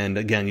 And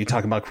again, you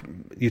talk about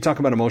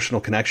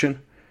emotional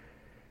connection.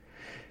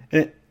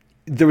 And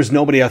there was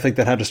nobody, I think,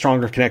 that had a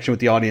stronger connection with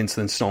the audience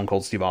than Stone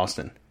Cold Steve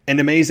Austin. And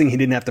amazing he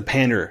didn't have to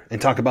pander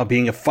and talk about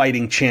being a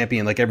fighting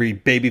champion like every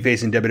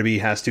babyface in WWE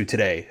has to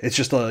today. It's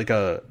just like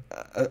a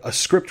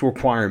script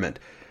requirement.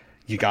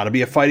 You got to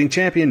be a fighting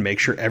champion. Make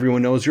sure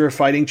everyone knows you're a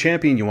fighting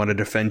champion. You want to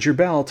defend your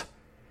belt.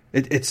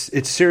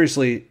 It's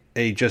seriously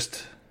a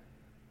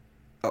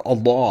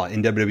law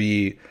in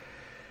WWE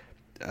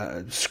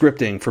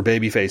scripting for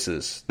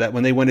babyfaces that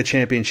when they win a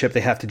championship,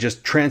 they have to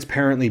just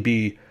transparently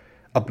be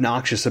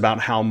obnoxious about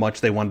how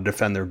much they want to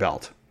defend their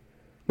belt,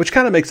 which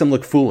kind of makes them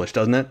look foolish,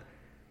 doesn't it?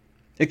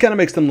 It kind of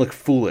makes them look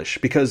foolish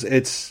because you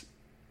could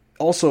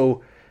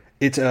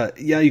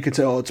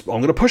say, I'm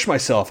going to push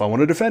myself. I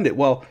want to defend it.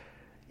 Well,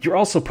 you're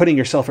also putting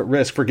yourself at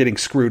risk for getting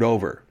screwed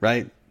over,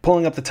 right?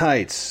 Pulling up the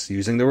tights,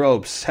 using the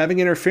ropes, having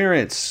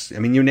interference. I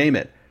mean, you name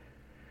it.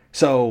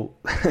 So,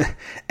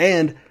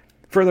 and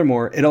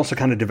furthermore, it also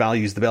kind of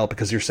devalues the belt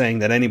because you're saying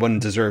that anyone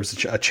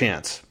deserves a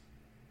chance.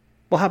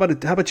 Well, how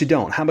about you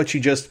don't? How about you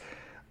just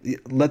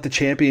let the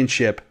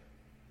championship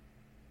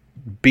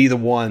be the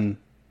one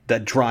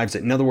that drives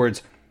it? In other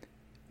words,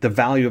 the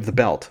value of the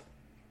belt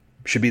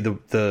should be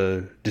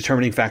the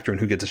determining factor in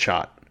who gets a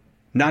shot.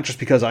 Not just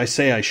because I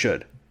say I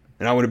should.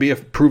 And I want to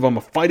prove I'm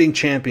a fighting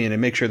champion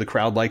and make sure the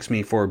crowd likes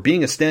me for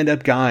being a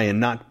stand-up guy and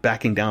not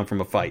backing down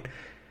from a fight.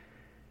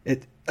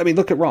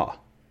 Look at Raw.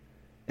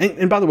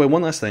 And by the way,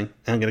 one last thing,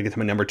 and I'm going to get to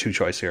my number 2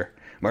 choice here,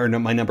 my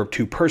number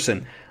 2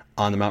 person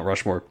on the Mount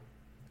Rushmore.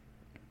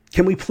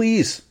 Can we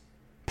please,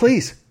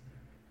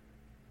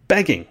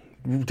 begging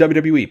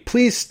WWE,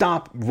 please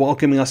stop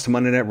welcoming us to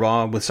Monday Night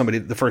Raw with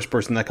the first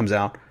person that comes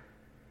out.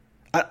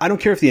 I don't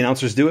care if the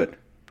announcers do it.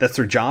 That's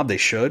their job. They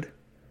should.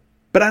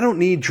 But I don't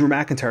need Drew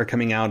McIntyre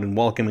coming out and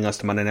welcoming us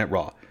to Monday Night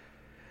Raw.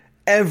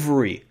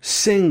 Every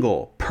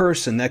single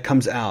person that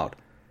comes out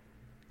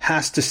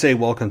has to say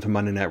welcome to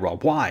Monday Night Raw.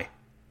 Why?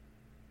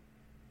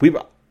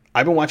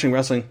 I've been watching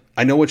wrestling.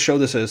 I know what show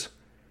this is.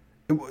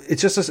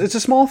 It's a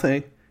small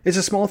thing. It's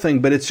a small thing,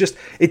 but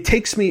it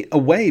takes me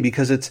away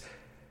because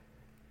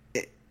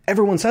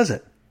everyone says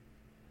it.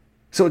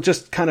 So it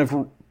just kind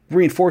of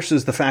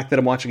reinforces the fact that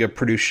I'm watching a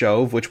produced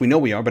show, which we know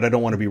we are, but I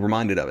don't want to be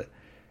reminded of it.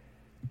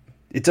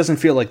 It doesn't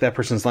feel like that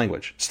person's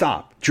language.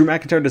 Stop. Drew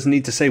McIntyre doesn't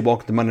need to say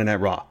welcome to Monday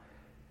Night Raw.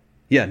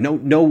 Yeah,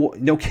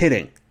 no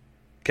kidding.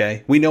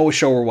 Okay? We know what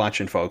show we're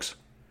watching, folks.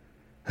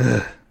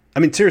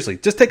 Seriously,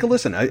 just take a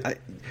listen.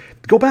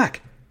 Go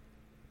back.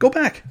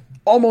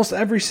 Almost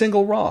every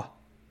single Raw.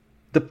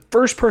 The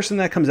first person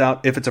that comes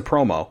out, if it's a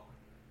promo,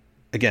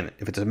 again,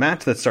 if it's a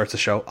match that starts the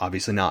show,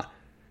 obviously not.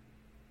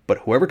 But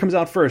whoever comes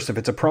out first, if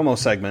it's a promo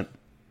segment,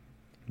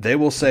 they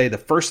will say the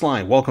first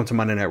line, welcome to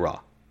Monday Night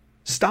Raw.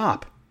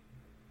 Stop.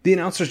 The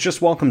announcers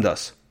just welcomed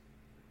us.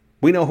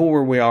 We know who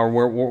we are,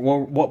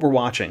 what we're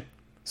watching.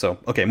 So,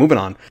 okay, moving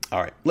on. All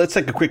right, let's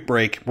take a quick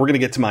break. We're going to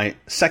get to my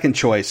second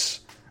choice,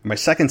 my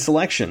second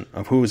selection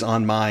of who's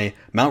on my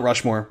Mount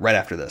Rushmore right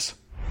after this.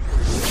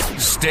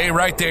 Stay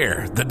right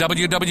there. The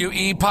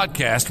WWE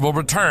podcast will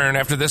return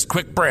after this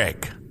quick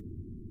break.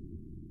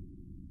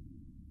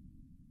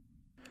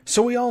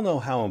 So we all know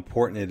how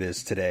important it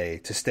is today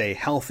to stay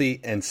healthy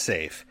and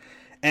safe.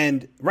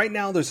 And right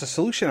now there's a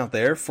solution out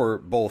there for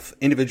both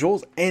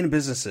individuals and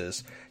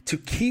businesses to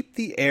keep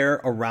the air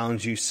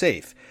around you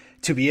safe,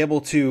 to be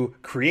able to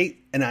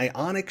create an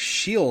ionic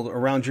shield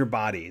around your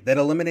body that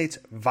eliminates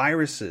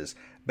viruses,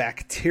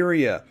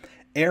 bacteria,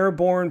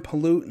 airborne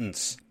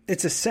pollutants.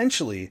 It's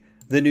essentially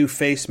the new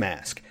face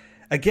mask.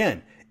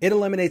 Again, it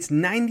eliminates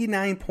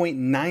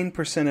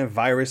 99.9% of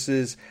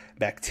viruses,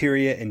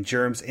 bacteria, and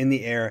germs in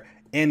the air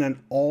and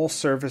on all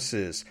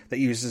surfaces that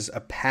uses a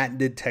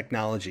patented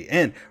technology.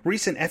 And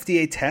recent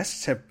FDA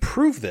tests have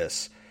proved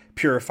this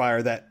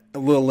purifier that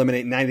will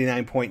eliminate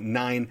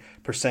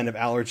 99.9% of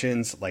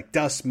allergens like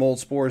dust, mold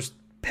spores,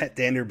 pet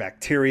dander,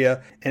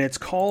 bacteria, and it's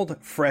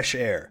called Fresh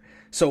Air.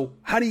 So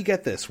how do you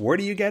get this? Where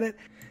do you get it?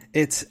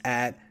 It's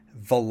at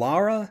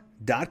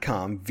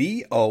Vollara.com,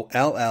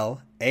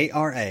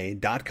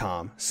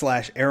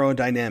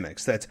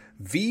 VOLLARA.com/aerodynamics. That's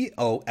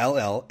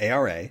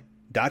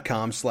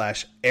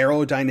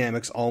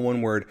VOLLARA.com/aerodynamics, all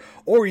one word.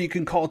 Or you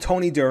can call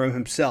Tony Durham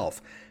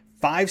himself,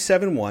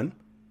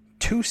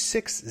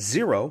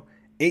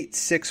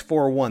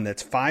 571-260-8641.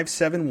 That's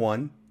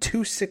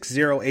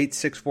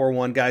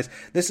 571-260-8641. Guys,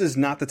 this is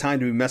not the time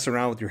to be messing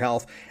around with your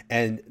health,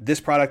 and this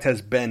product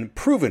has been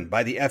proven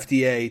by the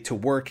FDA to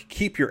work.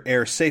 Keep your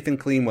air safe and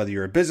clean, whether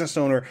you're a business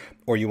owner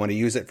or you want to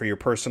use it for your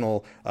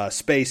personal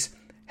space.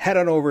 Head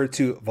on over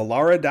to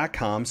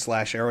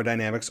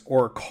Vollara.com/aerodynamics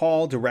or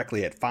call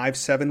directly at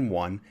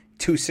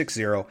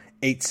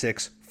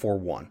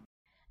 571-260-8641.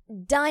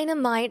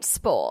 Dynamite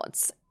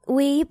Sports.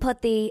 We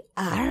put the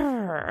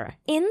R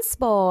in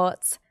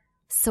sports.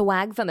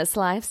 Swagfamous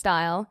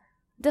lifestyle.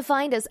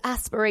 Defined as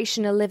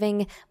aspirational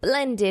living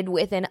blended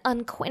with an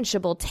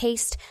unquenchable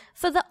taste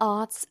for the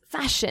arts,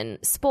 fashion,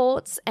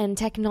 sports, and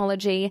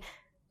technology.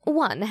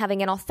 One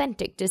having an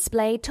authentic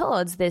display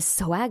towards this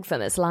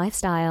swagfamous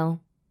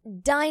lifestyle.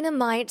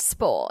 Dynamite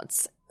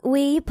Sports.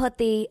 We put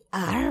the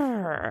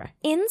R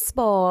in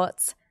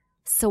sports.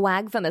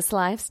 Swagfamous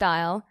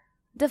lifestyle.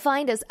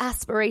 Defined as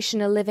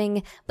aspirational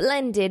living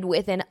blended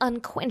with an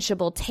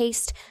unquenchable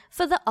taste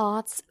for the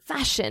arts,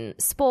 fashion,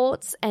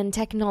 sports, and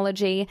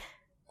technology.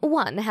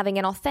 One having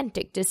an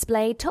authentic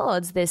display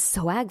towards this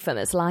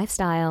swagfamous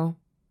lifestyle.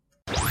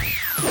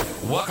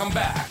 Welcome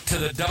back to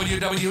the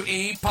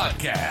WWE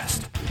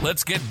podcast.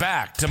 Let's get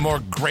back to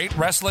more great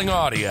wrestling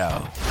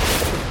audio.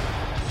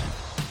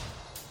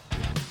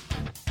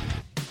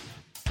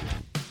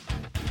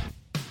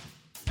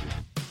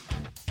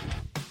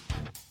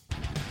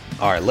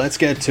 All right, let's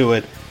get to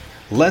it.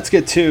 Let's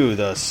get to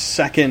the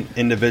second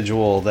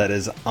individual that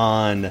is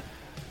on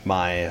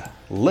my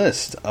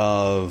list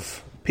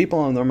of people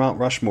on their Mount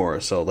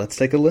Rushmore. So let's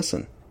take a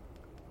listen.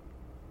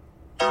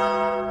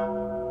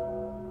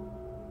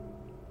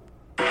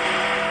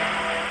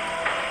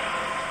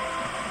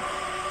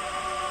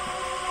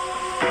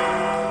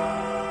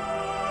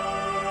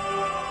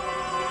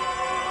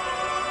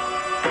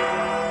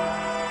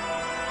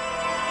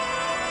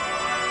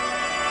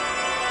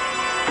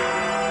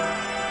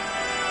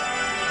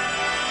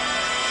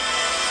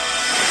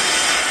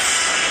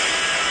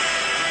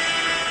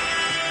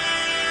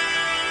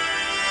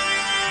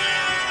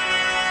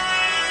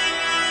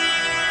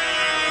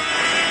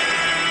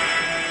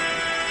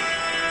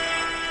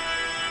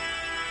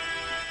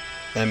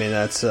 I mean,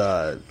 that's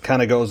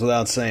kind of goes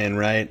without saying,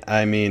 right?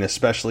 I mean,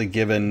 especially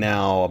given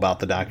now about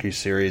the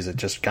docuseries, it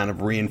just kind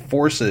of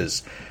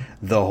reinforces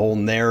the whole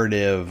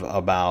narrative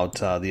about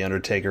The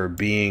Undertaker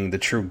being the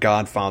true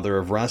godfather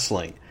of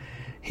wrestling.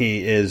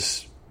 He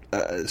is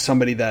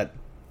somebody that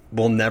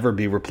will never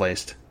be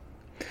replaced.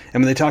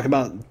 And when they talk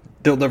about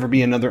there'll never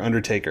be another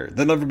Undertaker,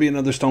 there'll never be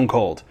another Stone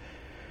Cold,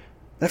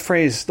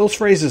 those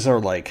phrases are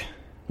like,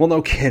 well,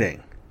 no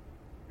kidding,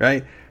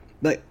 right?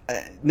 Like,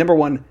 number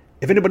one,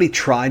 if anybody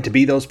tried to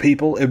be those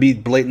people, it would be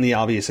blatantly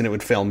obvious and it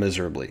would fail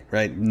miserably,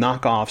 right?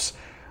 Knockoffs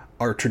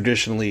are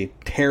traditionally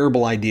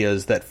terrible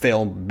ideas that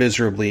fail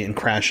miserably and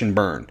crash and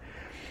burn.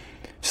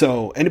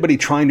 So anybody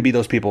trying to be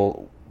those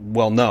people,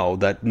 well, no,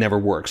 that never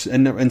works.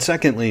 And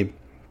secondly,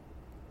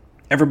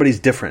 everybody's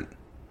different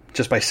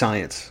just by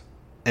science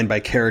and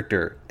by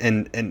character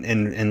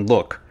and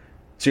look.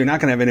 So you're not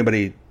going to have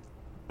anybody,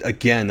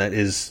 again, that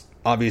is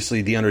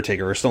obviously The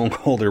Undertaker or Stone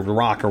Cold or The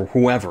Rock or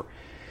whoever.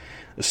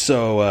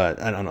 So,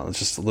 I don't know, it's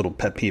just a little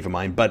pet peeve of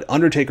mine. But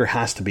Undertaker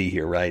has to be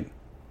here, right?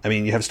 I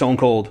mean, you have Stone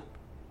Cold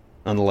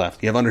on the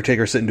left. You have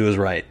Undertaker sitting to his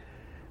right.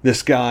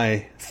 This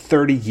guy,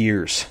 30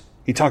 years.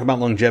 You talk about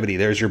longevity,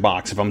 there's your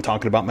box. If I'm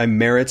talking about my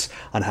merits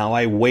on how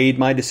I weighed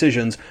my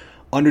decisions,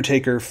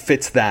 Undertaker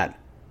fits that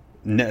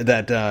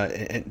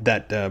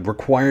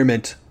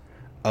requirement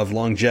of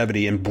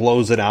longevity and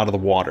blows it out of the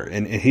water.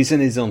 And he's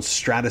in his own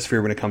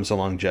stratosphere when it comes to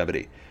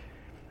longevity.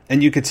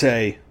 And you could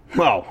say,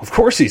 well, of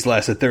course he's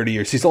lasted 30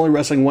 years. He's only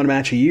wrestling one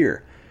match a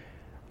year.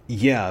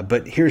 Yeah,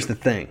 but here's the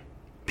thing.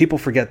 People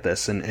forget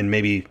this and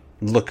maybe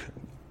look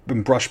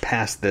and brush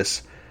past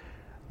this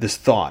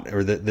thought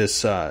or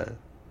this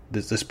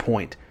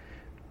point.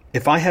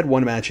 If I had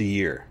one match a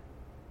year,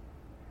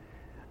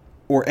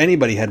 or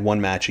anybody had one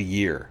match a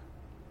year,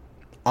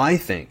 I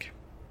think,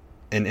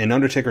 and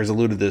Undertaker has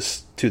alluded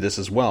to this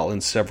as well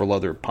in several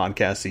other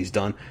podcasts he's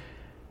done,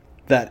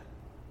 that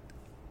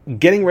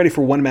getting ready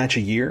for one match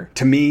a year,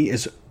 to me,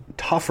 is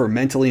tougher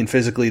mentally and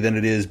physically than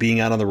it is being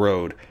out on the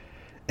road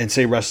and,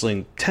 say,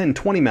 wrestling 10,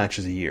 20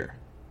 matches a year,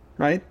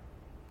 right?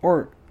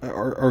 Or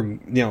you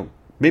know,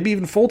 maybe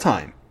even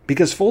full-time.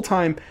 Because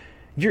full-time,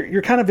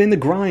 you're kind of in the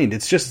grind.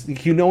 It's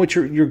just, you know what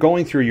you're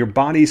going through. Your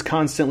body's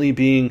constantly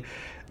being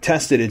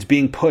tested. It's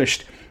being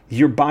pushed.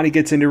 Your body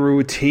gets into a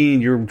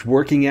routine. You're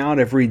working out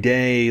every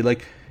day.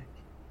 Like,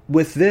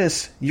 with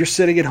this, you're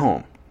sitting at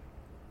home.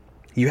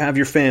 You have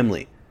your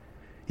family.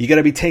 You got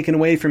to be taken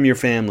away from your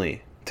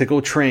family to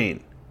go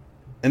train.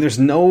 And there's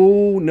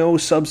no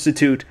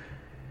substitute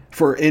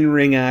for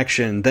in-ring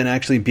action than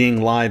actually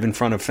being live in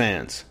front of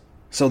fans.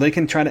 So they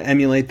can try to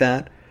emulate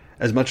that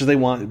as much as they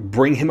want.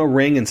 Bring him a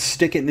ring and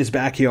stick it in his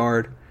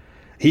backyard.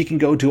 He can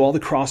go do all the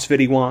CrossFit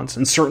he wants,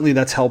 and certainly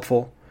that's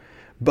helpful.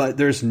 But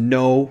there's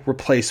no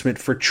replacement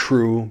for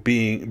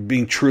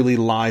being truly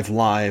live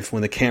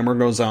when the camera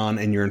goes on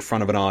and you're in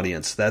front of an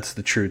audience. That's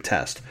the true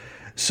test.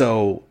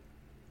 So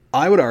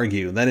I would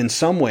argue that in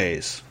some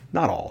ways,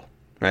 not all,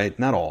 right?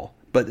 Not all.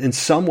 But in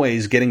some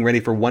ways, getting ready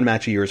for one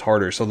match a year is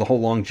harder. So the whole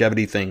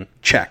longevity thing,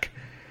 check.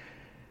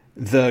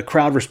 The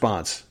crowd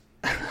response,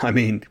 I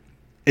mean,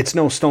 it's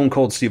no Stone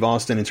Cold Steve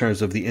Austin in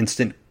terms of the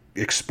instant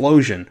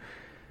explosion.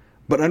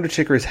 But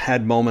Undertaker has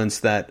had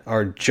moments that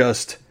are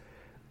just,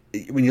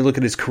 when you look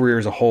at his career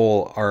as a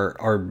whole,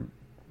 are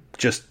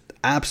just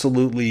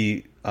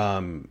absolutely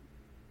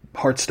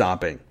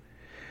heart-stopping.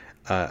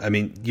 I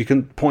mean, you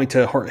can point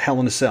to Hell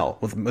in a Cell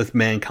with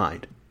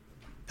Mankind.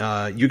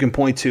 You can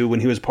point to when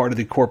he was part of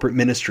the corporate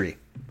ministry,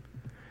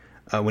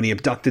 when he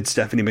abducted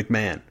Stephanie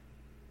McMahon.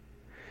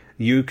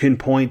 You can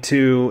point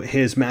to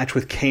his match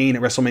with Kane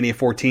at WrestleMania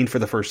 14 for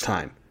the first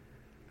time.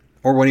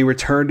 Or when he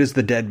returned as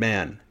the Dead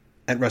Man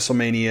at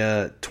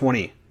WrestleMania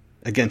 20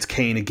 against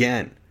Kane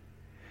again.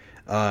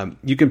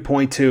 You can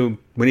point to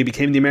when he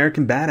became the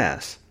American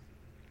Badass.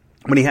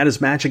 When he had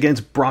his match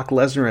against Brock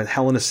Lesnar at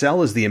Hell in a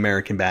Cell as the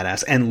American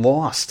Badass and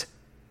lost.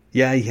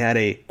 Yeah, he had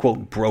a,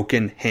 quote,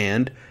 broken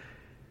hand,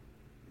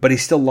 but he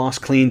still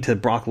lost clean to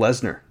Brock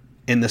Lesnar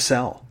in the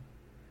Cell.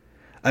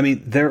 I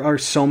mean, there are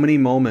so many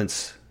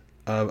moments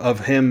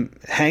of him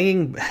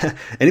hanging.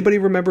 Anybody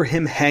remember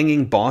him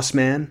hanging Boss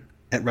Man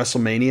at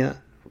WrestleMania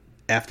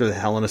after the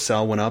Hell in a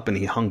Cell went up and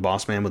he hung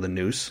Boss Man with a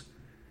noose?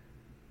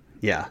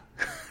 Yeah,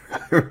 I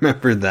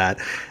remember that.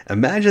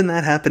 Imagine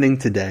that happening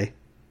today.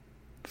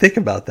 Think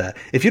about that.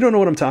 If you don't know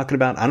what I'm talking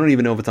about, I don't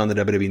even know if it's on the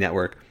WWE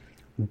Network.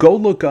 Go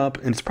look up,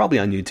 and it's probably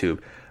on YouTube.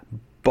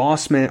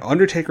 Boss Man,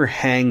 Undertaker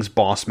hangs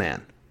Boss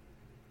Man.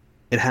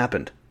 It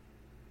happened.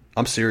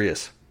 I'm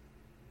serious.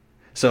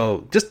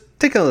 So just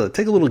take a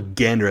little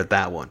gander at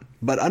that one.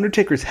 But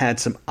Undertaker's had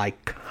some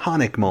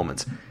iconic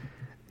moments.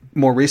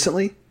 More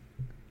recently,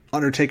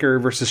 Undertaker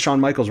versus Shawn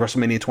Michaels,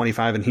 WrestleMania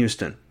 25 in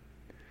Houston.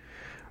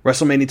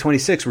 WrestleMania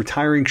 26,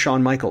 retiring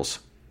Shawn Michaels.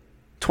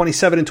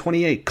 27 and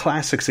 28,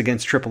 classics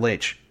against Triple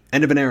H.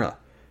 End of an era.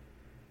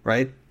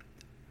 Right?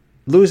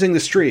 Losing the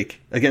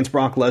streak against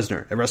Brock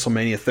Lesnar at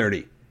WrestleMania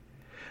 30.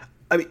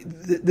 I mean,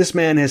 this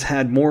man has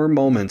had more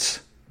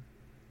moments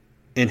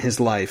in his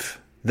life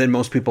than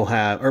most people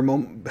have, or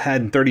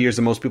had in 30 years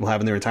than most people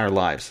have in their entire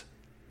lives.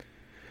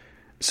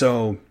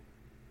 So,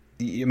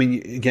 I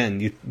mean,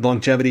 again,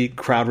 longevity,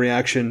 crowd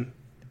reaction,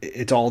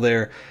 it's all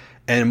there,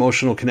 and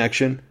emotional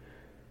connection.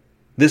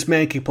 This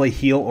man can play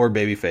heel or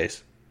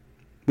babyface.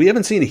 We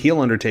haven't seen a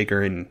heel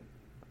Undertaker in,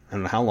 I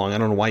don't know how long. I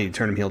don't know why you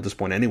turn him heel at this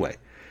point anyway.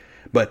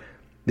 But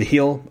the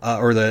heel,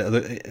 or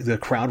the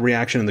crowd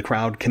reaction and the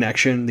crowd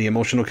connection, the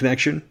emotional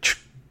connection,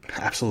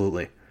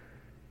 absolutely.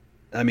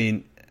 I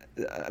mean,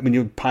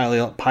 you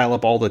pile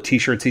up all the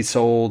T-shirts he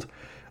sold,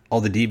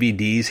 all the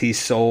DVDs he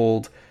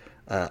sold,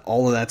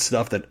 all of that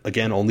stuff that,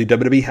 again, only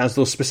WWE has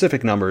those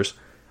specific numbers.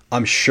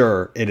 I'm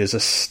sure it is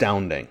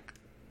astounding.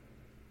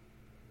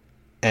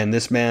 And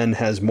this man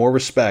has more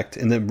respect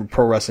in the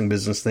pro wrestling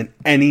business than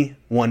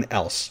anyone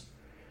else.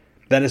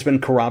 That has been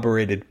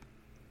corroborated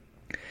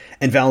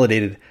and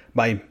validated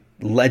by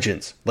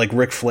legends like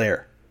Ric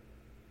Flair,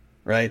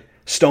 right?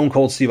 Stone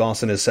Cold Steve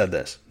Austin has said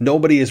this.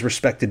 Nobody is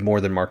respected more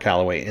than Mark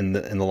Calloway in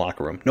the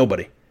locker room.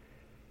 Nobody.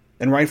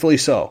 And rightfully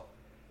so.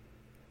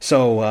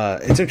 So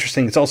it's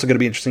interesting. It's also going to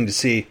be interesting to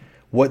see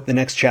what the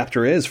next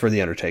chapter is for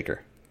The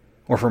Undertaker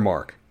or for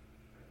Mark.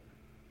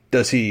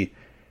 Does he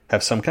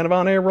have some kind of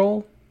on-air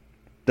role?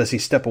 Does he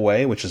step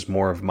away, which is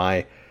more of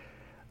my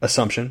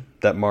assumption,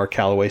 that Mark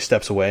Calloway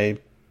steps away,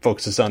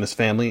 focuses on his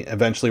family,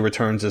 eventually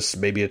returns as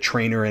maybe a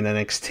trainer in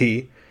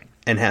NXT,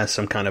 and has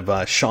some kind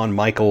of Shawn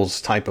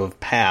Michaels type of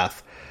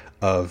path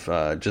of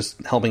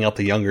just helping out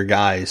the younger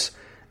guys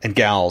and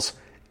gals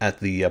at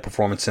the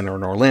Performance Center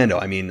in Orlando.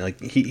 I mean,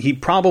 like he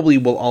probably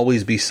will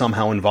always be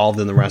somehow involved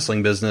in the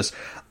wrestling business.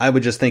 I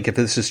would just think if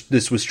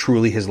this was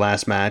truly his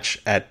last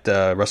match at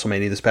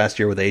WrestleMania this past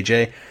year with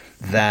AJ,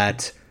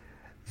 that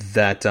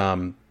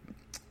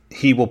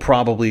he will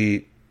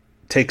probably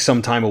take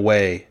some time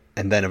away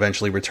and then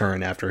eventually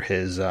return after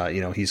his,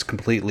 he's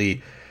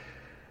completely,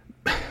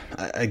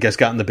 I guess,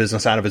 gotten the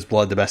business out of his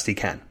blood the best he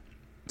can.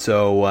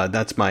 So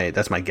that's my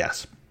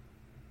guess.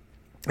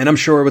 And I'm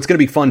sure what's going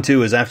to be fun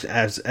too is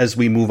as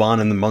we move on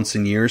in the months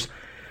and years,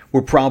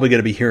 we're probably going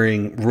to be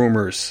hearing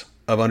rumors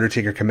of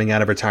Undertaker coming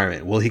out of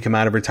retirement. Will he come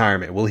out of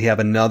retirement? Will he have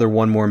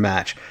one more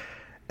match?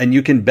 And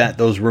you can bet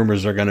those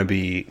rumors are going to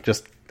be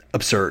just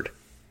absurd.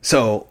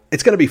 So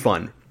it's going to be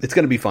fun. It's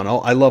going to be fun.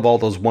 I love all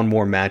those one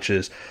more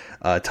matches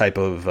type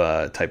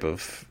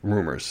of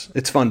rumors.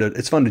 It's fun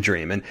to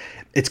dream, and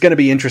it's going to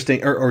be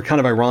interesting or kind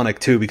of ironic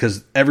too,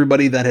 because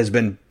everybody that has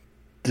been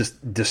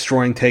just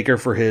destroying Taker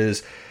for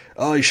his,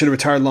 oh, he should have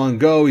retired long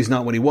ago, he's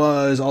not what he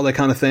was, all that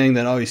kind of thing,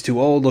 that, oh, he's too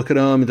old, look at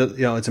him,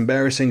 it's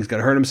embarrassing, he's going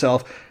to hurt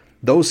himself.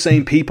 Those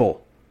same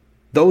people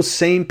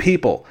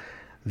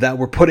that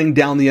were putting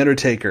down The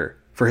Undertaker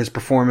for his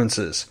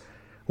performances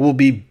will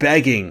be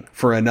begging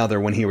for another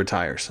when he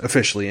retires,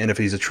 officially, and if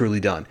he's truly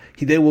done.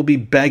 They will be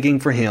begging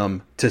for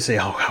him to say,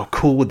 oh, how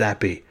cool would that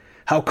be?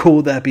 How cool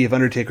would that be if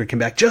Undertaker came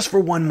back just for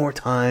one more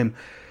time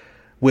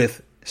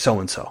with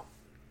so-and-so?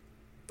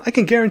 I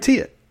can guarantee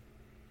it.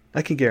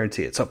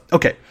 So,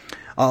 okay,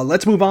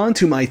 let's move on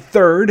to my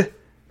third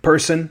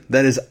person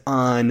that is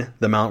on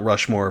the Mount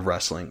Rushmore of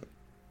wrestling.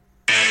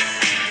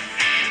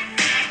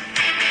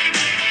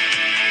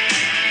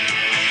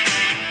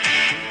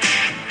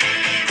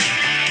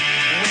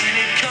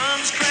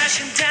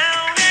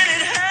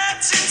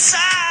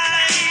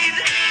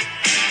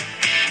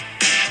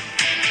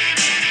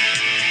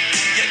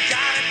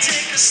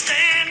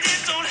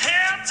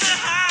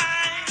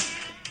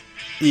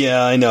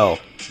 Yeah, I know.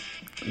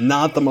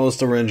 Not the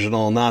most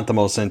original, not the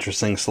most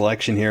interesting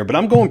selection here, but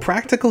I'm going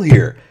practical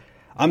here.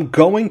 I'm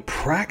going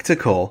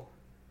practical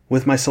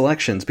with my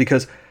selections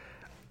because,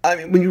 I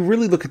mean, when you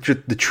really look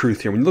at the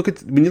truth here, when you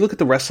look at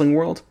the wrestling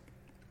world,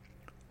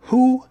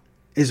 who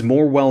is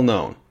more well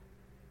known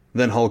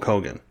than Hulk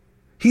Hogan?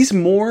 He's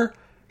got,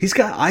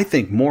 I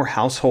think, more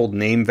household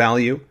name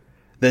value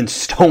than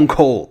Stone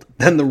Cold,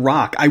 than The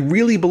Rock. I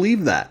really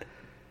believe that.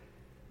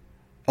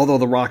 Although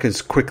The Rock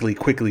is quickly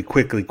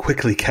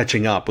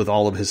catching up with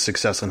all of his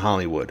success in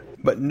Hollywood.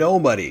 But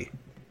nobody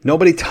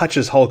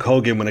touches Hulk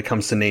Hogan when it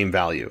comes to name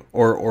value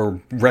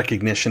or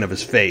recognition of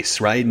his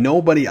face, right?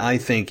 Nobody, I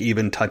think,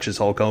 even touches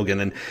Hulk Hogan.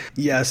 And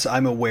yes,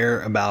 I'm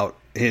aware about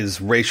his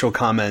racial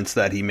comments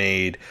that he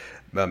made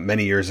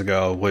many years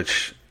ago,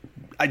 which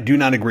I do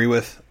not agree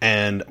with,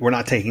 and we're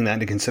not taking that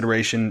into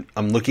consideration.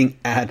 I'm looking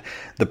at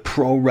the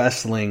pro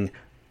wrestling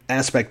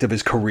aspect of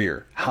his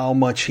career, how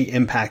much he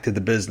impacted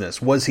the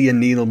business. Was he a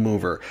needle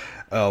mover?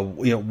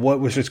 What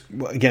was his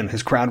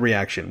crowd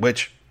reaction?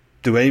 Which,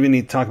 do I even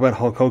need to talk about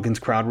Hulk Hogan's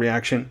crowd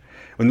reaction?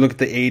 When you look at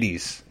the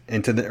 80s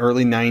into the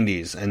early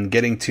 90s and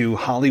getting to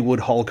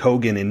Hollywood Hulk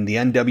Hogan in the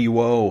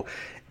NWO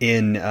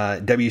in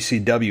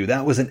WCW,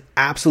 that was an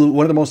absolute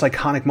one of the most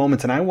iconic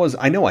moments. And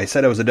I know I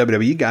said I was a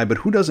WWE guy, but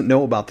who doesn't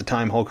know about the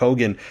time Hulk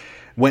Hogan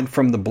went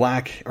from the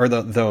black or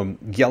the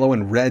yellow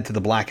and red to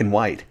the black and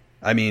white?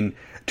 I mean,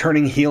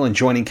 turning heel and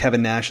joining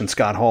Kevin Nash and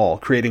Scott Hall,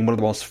 creating one of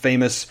the most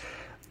famous,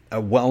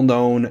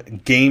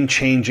 well-known,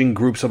 game-changing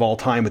groups of all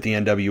time with the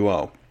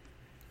NWO.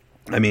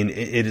 I mean,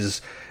 it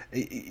is.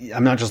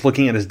 I'm not just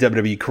looking at his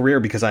WWE career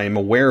because I am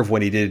aware of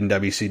what he did in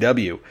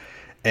WCW.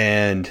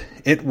 And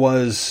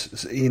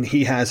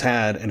he has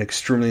had an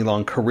extremely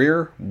long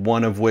career,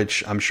 one of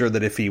which I'm sure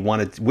that if he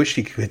wished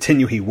he could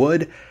continue, he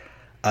would.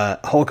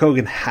 Hulk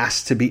Hogan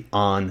has to be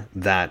on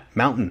that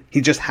mountain.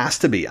 He just has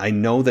to be. I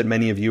know that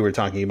many of you are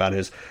talking about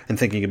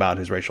thinking about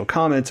his racial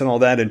comments and all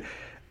that, and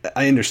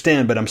I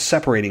understand, but I'm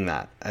separating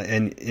that.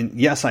 And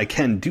yes, I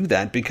can do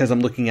that because I'm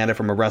looking at it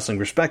from a wrestling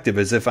perspective,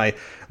 as if I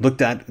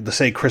looked at,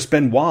 say, Chris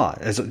Benoit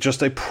as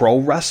just a pro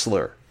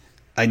wrestler.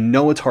 I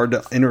know it's hard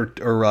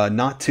to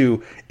not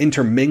to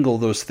intermingle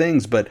those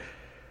things, but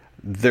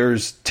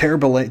there's Terry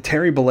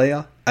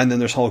Bollea, and then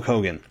there's Hulk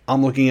Hogan.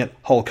 I'm looking at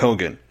Hulk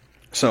Hogan.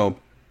 So,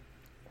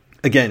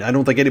 again, I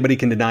don't think anybody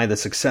can deny the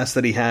success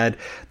that he had,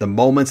 the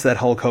moments that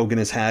Hulk Hogan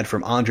has had,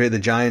 from Andre the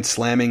Giant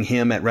slamming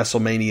him at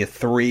WrestleMania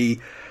 3,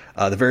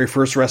 the very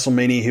first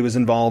WrestleMania he was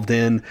involved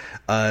in.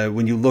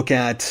 When you look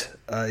at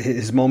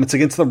his moments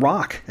against The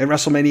Rock at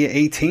WrestleMania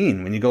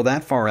 18, when you go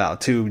that far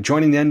out, to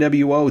joining the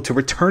NWO, to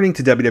returning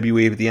to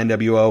WWE with the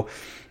NWO,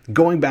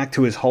 going back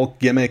to his Hulk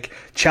gimmick,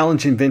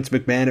 challenging Vince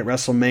McMahon at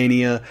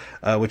WrestleMania,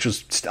 which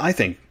was, I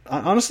think,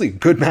 honestly, a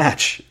good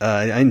match.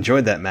 I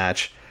enjoyed that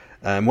match.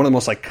 One of the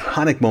most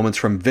iconic moments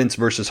from Vince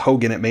versus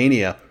Hogan at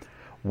Mania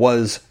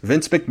was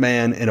Vince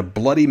McMahon in a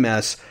bloody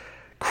mess,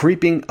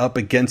 creeping up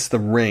against the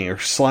ring,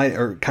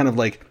 or kind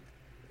of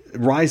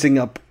rising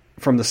up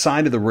from the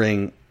side of the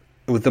ring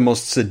with the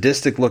most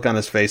sadistic look on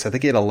his face. I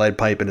think he had a lead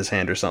pipe in his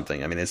hand or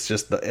something. I mean, it's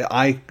just,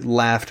 I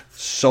laughed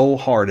so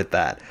hard at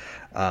that.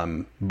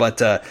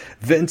 But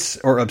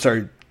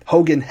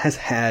Hogan has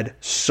had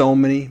so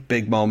many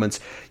big moments.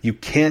 You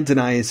can't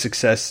deny his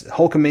success.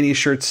 Hulkamania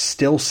shirts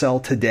still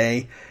sell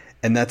today,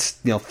 and that's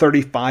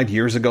 35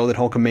 years ago that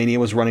Hulkamania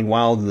was running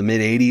wild in the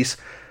mid 80s.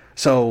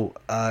 So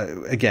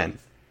again,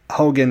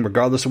 Hogan,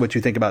 regardless of what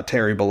you think about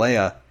Terry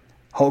Bollea,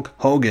 Hulk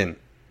Hogan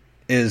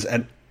is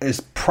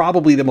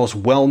probably the most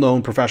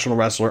well-known professional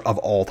wrestler of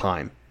all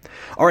time.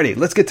 Alrighty,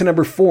 let's get to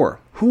number 4.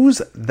 Who's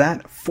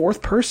that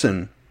fourth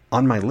person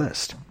on my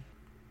list?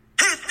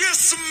 If you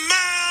smell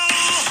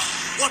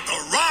what The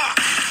Rock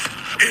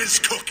is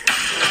cooking.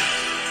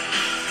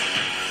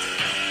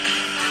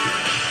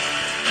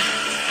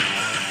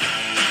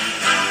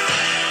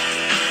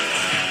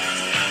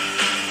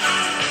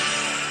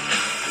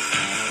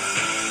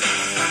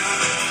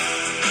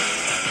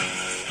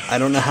 I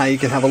don't know how you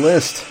can have a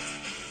list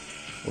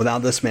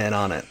without this man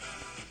on it,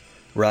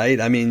 right?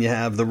 I mean, you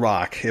have The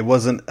Rock. It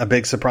wasn't a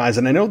big surprise,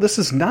 and I know this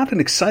is not an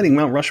exciting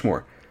Mount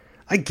Rushmore.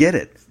 I get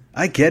it,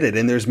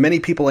 and there's many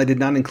people I did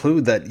not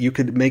include that you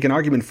could make an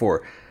argument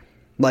for,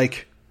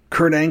 like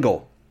Kurt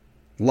Angle,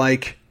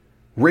 like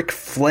Ric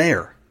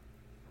Flair,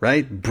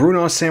 right?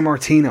 Bruno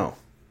Sammartino.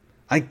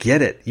 I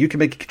get it. You can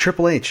make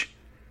Triple H.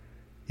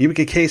 You make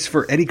a case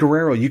for Eddie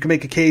Guerrero. You can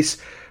make a case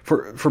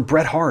for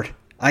Bret Hart.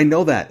 I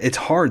know that. It's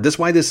hard. That's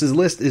why this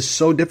list is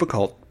so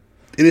difficult.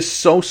 It is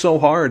so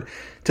hard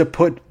to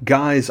put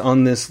guys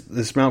on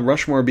this Mount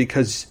Rushmore,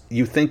 because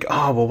you think,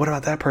 oh, well, what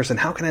about that person?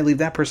 How can I leave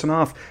that person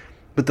off?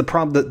 But the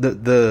problem,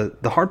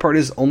 the hard part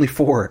is only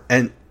 4.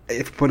 And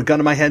if you put a gun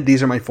to my head,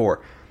 these are my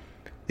 4.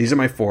 These are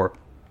my 4.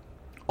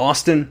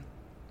 Austin,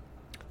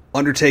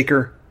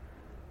 Undertaker,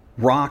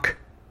 Rock,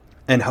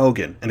 and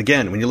Hogan. And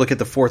again, when you look at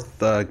the fourth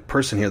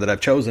person here that I've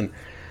chosen,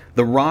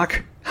 The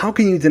Rock, how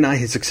can you deny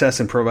his success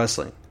in pro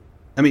wrestling?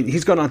 I mean,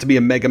 he's gone on to be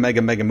a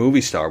mega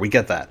movie star. We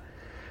get that.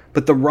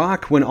 But The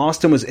Rock, when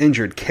Austin was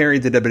injured,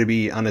 carried the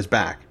WWE on his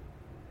back.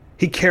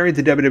 He carried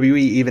the WWE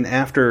even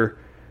after,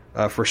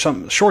 for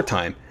some short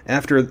time,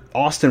 after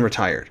Austin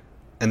retired.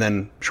 And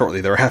then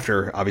shortly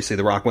thereafter, obviously,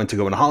 The Rock went to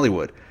go into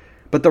Hollywood.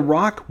 But The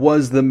Rock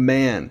was the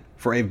man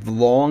for a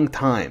long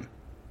time.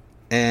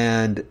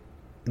 And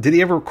did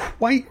he ever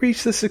quite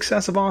reach the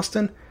success of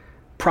Austin?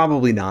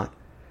 Probably not.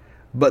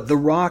 But The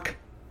Rock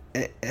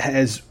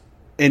has...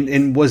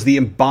 And was the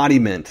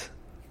embodiment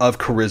of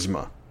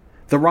charisma.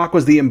 The Rock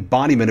was the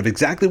embodiment of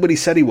exactly what he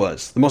said he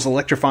was. The most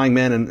electrifying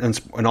man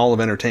in all of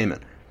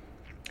entertainment.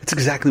 It's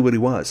exactly what he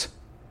was.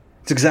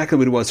 It's exactly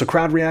what he was. So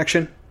crowd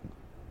reaction,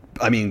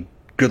 I mean,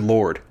 good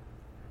Lord.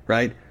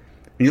 Right?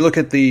 When you look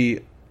at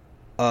the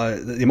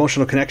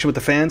emotional connection with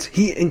the fans,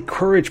 he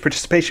encouraged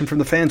participation from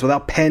the fans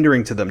without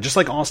pandering to them, just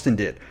like Austin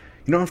did.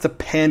 You don't have to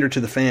pander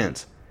to the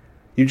fans.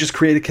 You just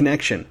create a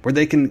connection where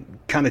they can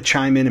kind of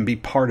chime in and be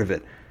part of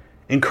it.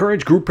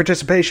 Encourage group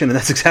participation, and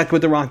that's exactly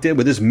what The Rock did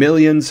with his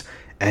millions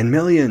and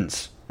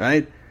millions,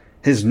 right?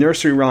 His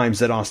nursery rhymes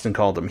that Austin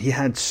called them. He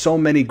had so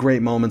many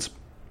great moments.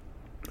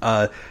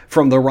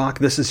 From The Rock,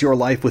 This Is Your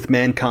Life with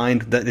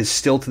Mankind, that is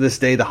still to this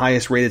day the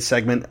highest rated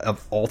segment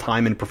of all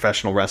time in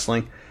professional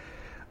wrestling,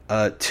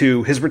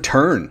 to his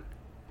return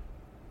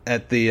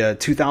at the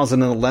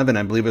 2011,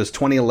 I believe it was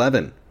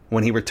 2011,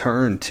 when he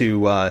returned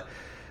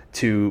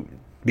to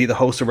be the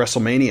host of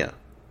WrestleMania,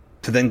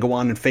 to then go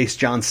on and face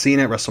John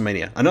Cena at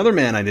WrestleMania. Another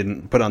man I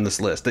didn't put on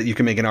this list that you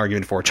can make an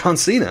argument for, John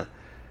Cena.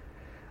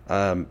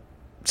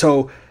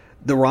 So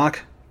The Rock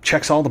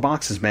checks all the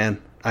boxes,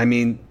 man. I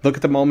mean, look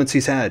at the moments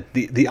he's had.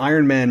 The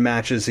Iron Man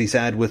matches he's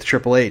had with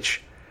Triple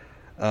H.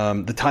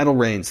 The title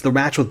reigns. The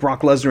match with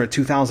Brock Lesnar at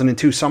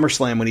 2002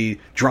 SummerSlam when he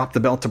dropped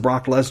the belt to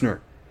Brock Lesnar.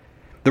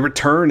 The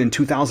Return in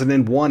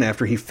 2001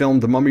 after he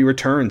filmed The Mummy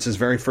Returns, his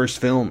very first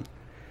film.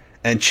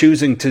 And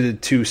choosing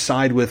to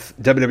side with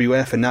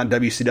WWF and not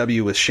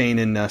WCW with Shane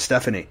and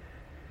Stephanie.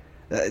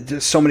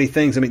 Just so many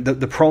things. I mean, the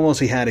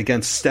promos he had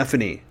against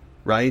Stephanie,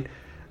 right?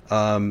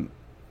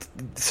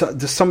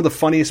 Just some of the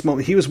funniest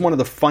moments. He was one of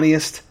the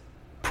funniest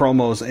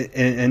promos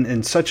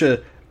and such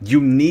a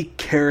unique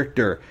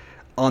character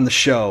on the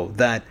show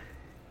that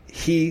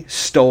he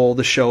stole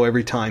the show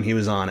every time he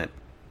was on it.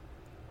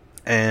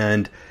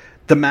 And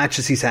the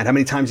matches he's had, how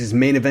many times he's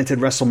main evented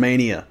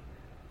WrestleMania.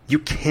 You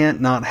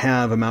can't not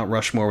have a Mount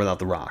Rushmore without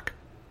The Rock.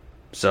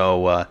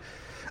 So,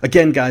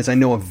 again, guys, I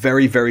know a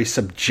very, very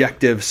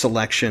subjective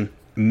selection.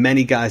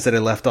 Many guys that I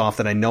left off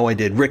that I know I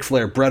did. Ric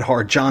Flair, Bret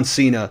Hart, John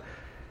Cena.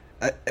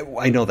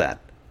 I know that.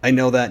 I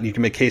know that, and you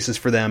can make cases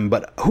for them.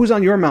 But who's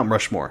on your Mount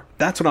Rushmore?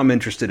 That's what I'm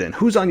interested in.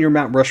 Who's on your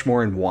Mount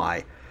Rushmore and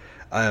why?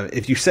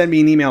 If you send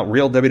me an email at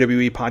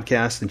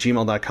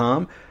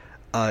realwwepodcast@gmail.com,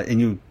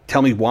 and you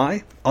tell me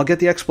why, I'll get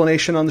the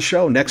explanation on the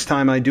show next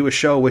time I do a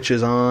show, which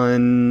is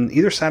on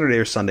either Saturday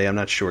or Sunday. I'm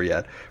not sure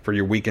yet, for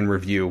your weekend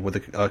review with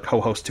a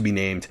co-host to be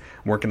named.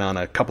 I'm working on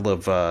a couple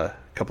of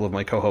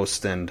my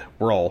co-hosts, and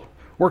we're all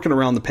working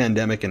around the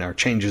pandemic and our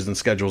changes in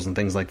schedules and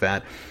things like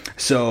that.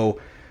 So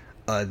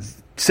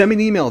send me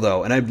an email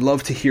though, and I'd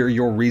love to hear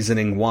your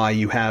reasoning why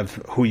you have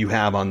who you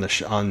have on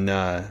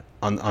the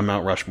on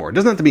Mount Rushmore. It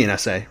doesn't have to be an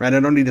essay, right?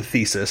 I don't need a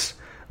thesis,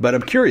 but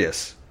I'm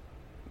curious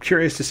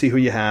to see who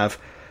you have.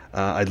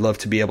 I'd love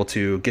to be able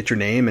to get your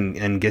name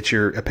and get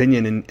your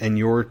opinion and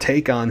your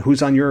take on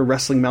who's on your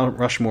wrestling Mount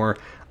Rushmore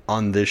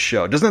on this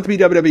show. It doesn't have to be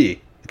WWE,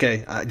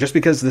 okay? Just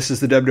because this is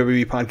the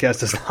WWE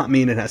podcast does not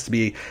mean it has to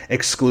be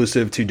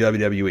exclusive to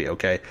WWE,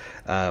 okay?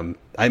 I'm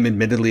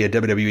admittedly a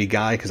WWE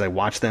guy because I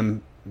watch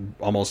them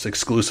almost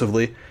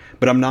exclusively,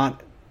 but I'm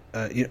not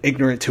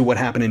ignorant to what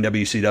happened in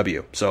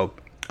WCW, so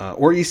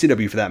or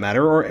ECW for that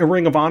matter, or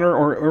Ring of Honor,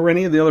 or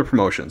any of the other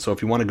promotions. So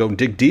if you want to go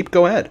dig deep,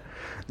 go ahead.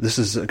 This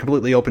is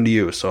completely open to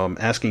you, so I'm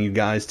asking you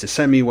guys to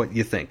send me what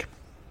you think.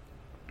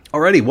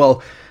 Alrighty,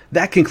 well,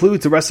 that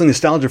concludes the Wrestling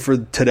Nostalgia for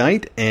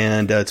tonight,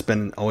 and it's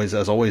been,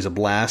 as always, a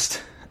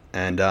blast.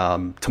 And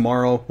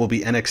tomorrow will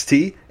be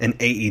NXT and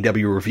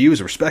AEW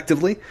reviews,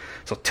 respectively.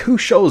 So 2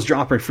 shows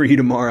dropping for you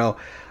tomorrow.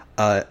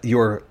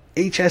 Your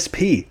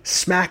HSP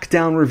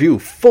SmackDown review,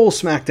 full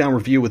SmackDown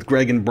review with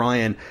Greg and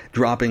Brian,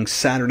 dropping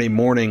Saturday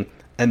morning,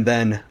 and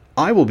then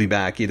I will be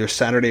back either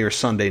Saturday or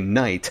Sunday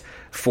night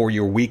for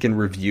your weekend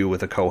review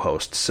with a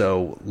co-host.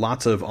 So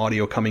lots of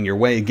audio coming your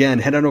way. Again,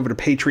 head on over to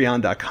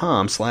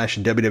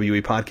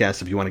patreon.com/WWE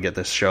podcast if you want to get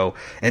this show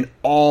and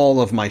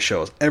all of my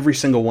shows, every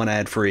single one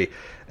ad-free,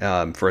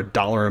 for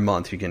 $1 a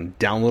month. You can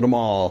download them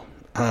all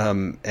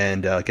and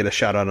get a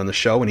shout out on the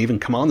show, and even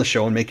come on the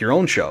show and make your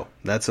own show.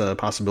 That's a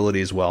possibility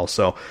as well.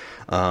 So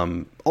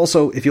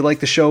also, if you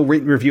like the show,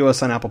 rate and review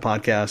us on Apple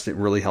Podcasts. It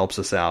really helps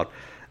us out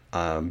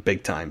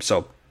big time.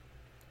 So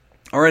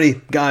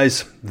alrighty,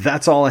 guys,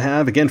 that's all I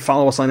have. Again,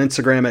 follow us on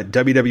Instagram at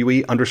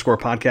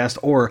WWE_podcast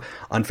or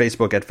on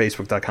Facebook at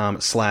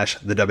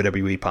facebook.com/the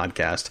WWE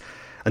podcast.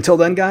 Until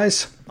then,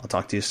 guys, I'll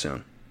talk to you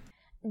soon.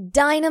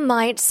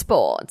 Dynamite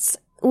Sports.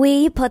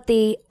 We put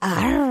the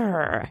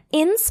R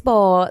in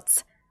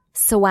sports.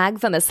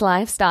 Swagfamous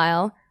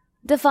lifestyle.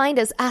 Defined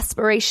as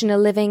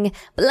aspirational living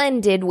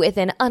blended with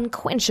an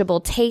unquenchable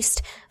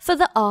taste for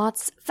the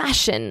arts,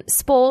 fashion,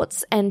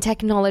 sports, and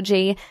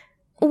technology.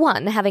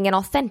 One having an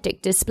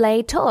authentic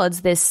display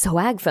towards this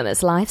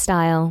swagfamous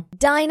lifestyle.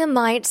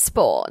 Dynamite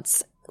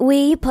Sports.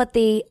 We put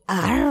the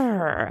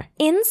R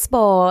in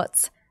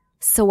sports.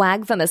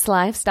 Swagfamous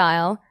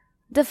lifestyle.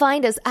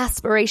 Defined as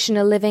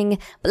aspirational living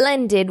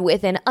blended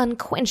with an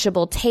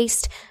unquenchable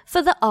taste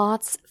for the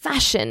arts,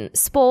 fashion,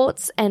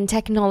 sports, and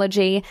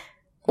technology.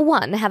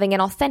 One having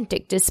an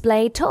authentic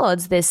display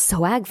towards this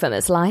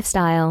swagfamous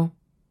lifestyle.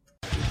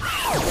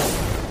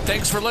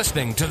 Thanks for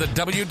listening to the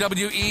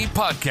WWE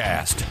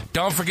Podcast.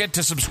 Don't forget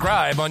to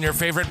subscribe on your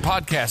favorite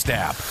podcast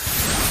app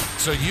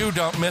so you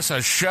don't miss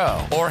a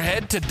show, or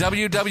head to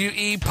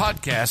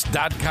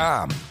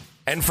WWEpodcast.com.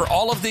 And for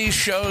all of these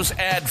shows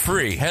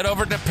ad-free, head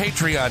over to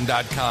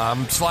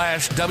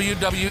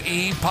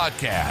patreon.com/WWE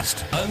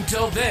Podcast.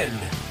 Until then,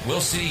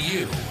 we'll see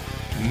you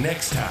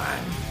next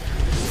time.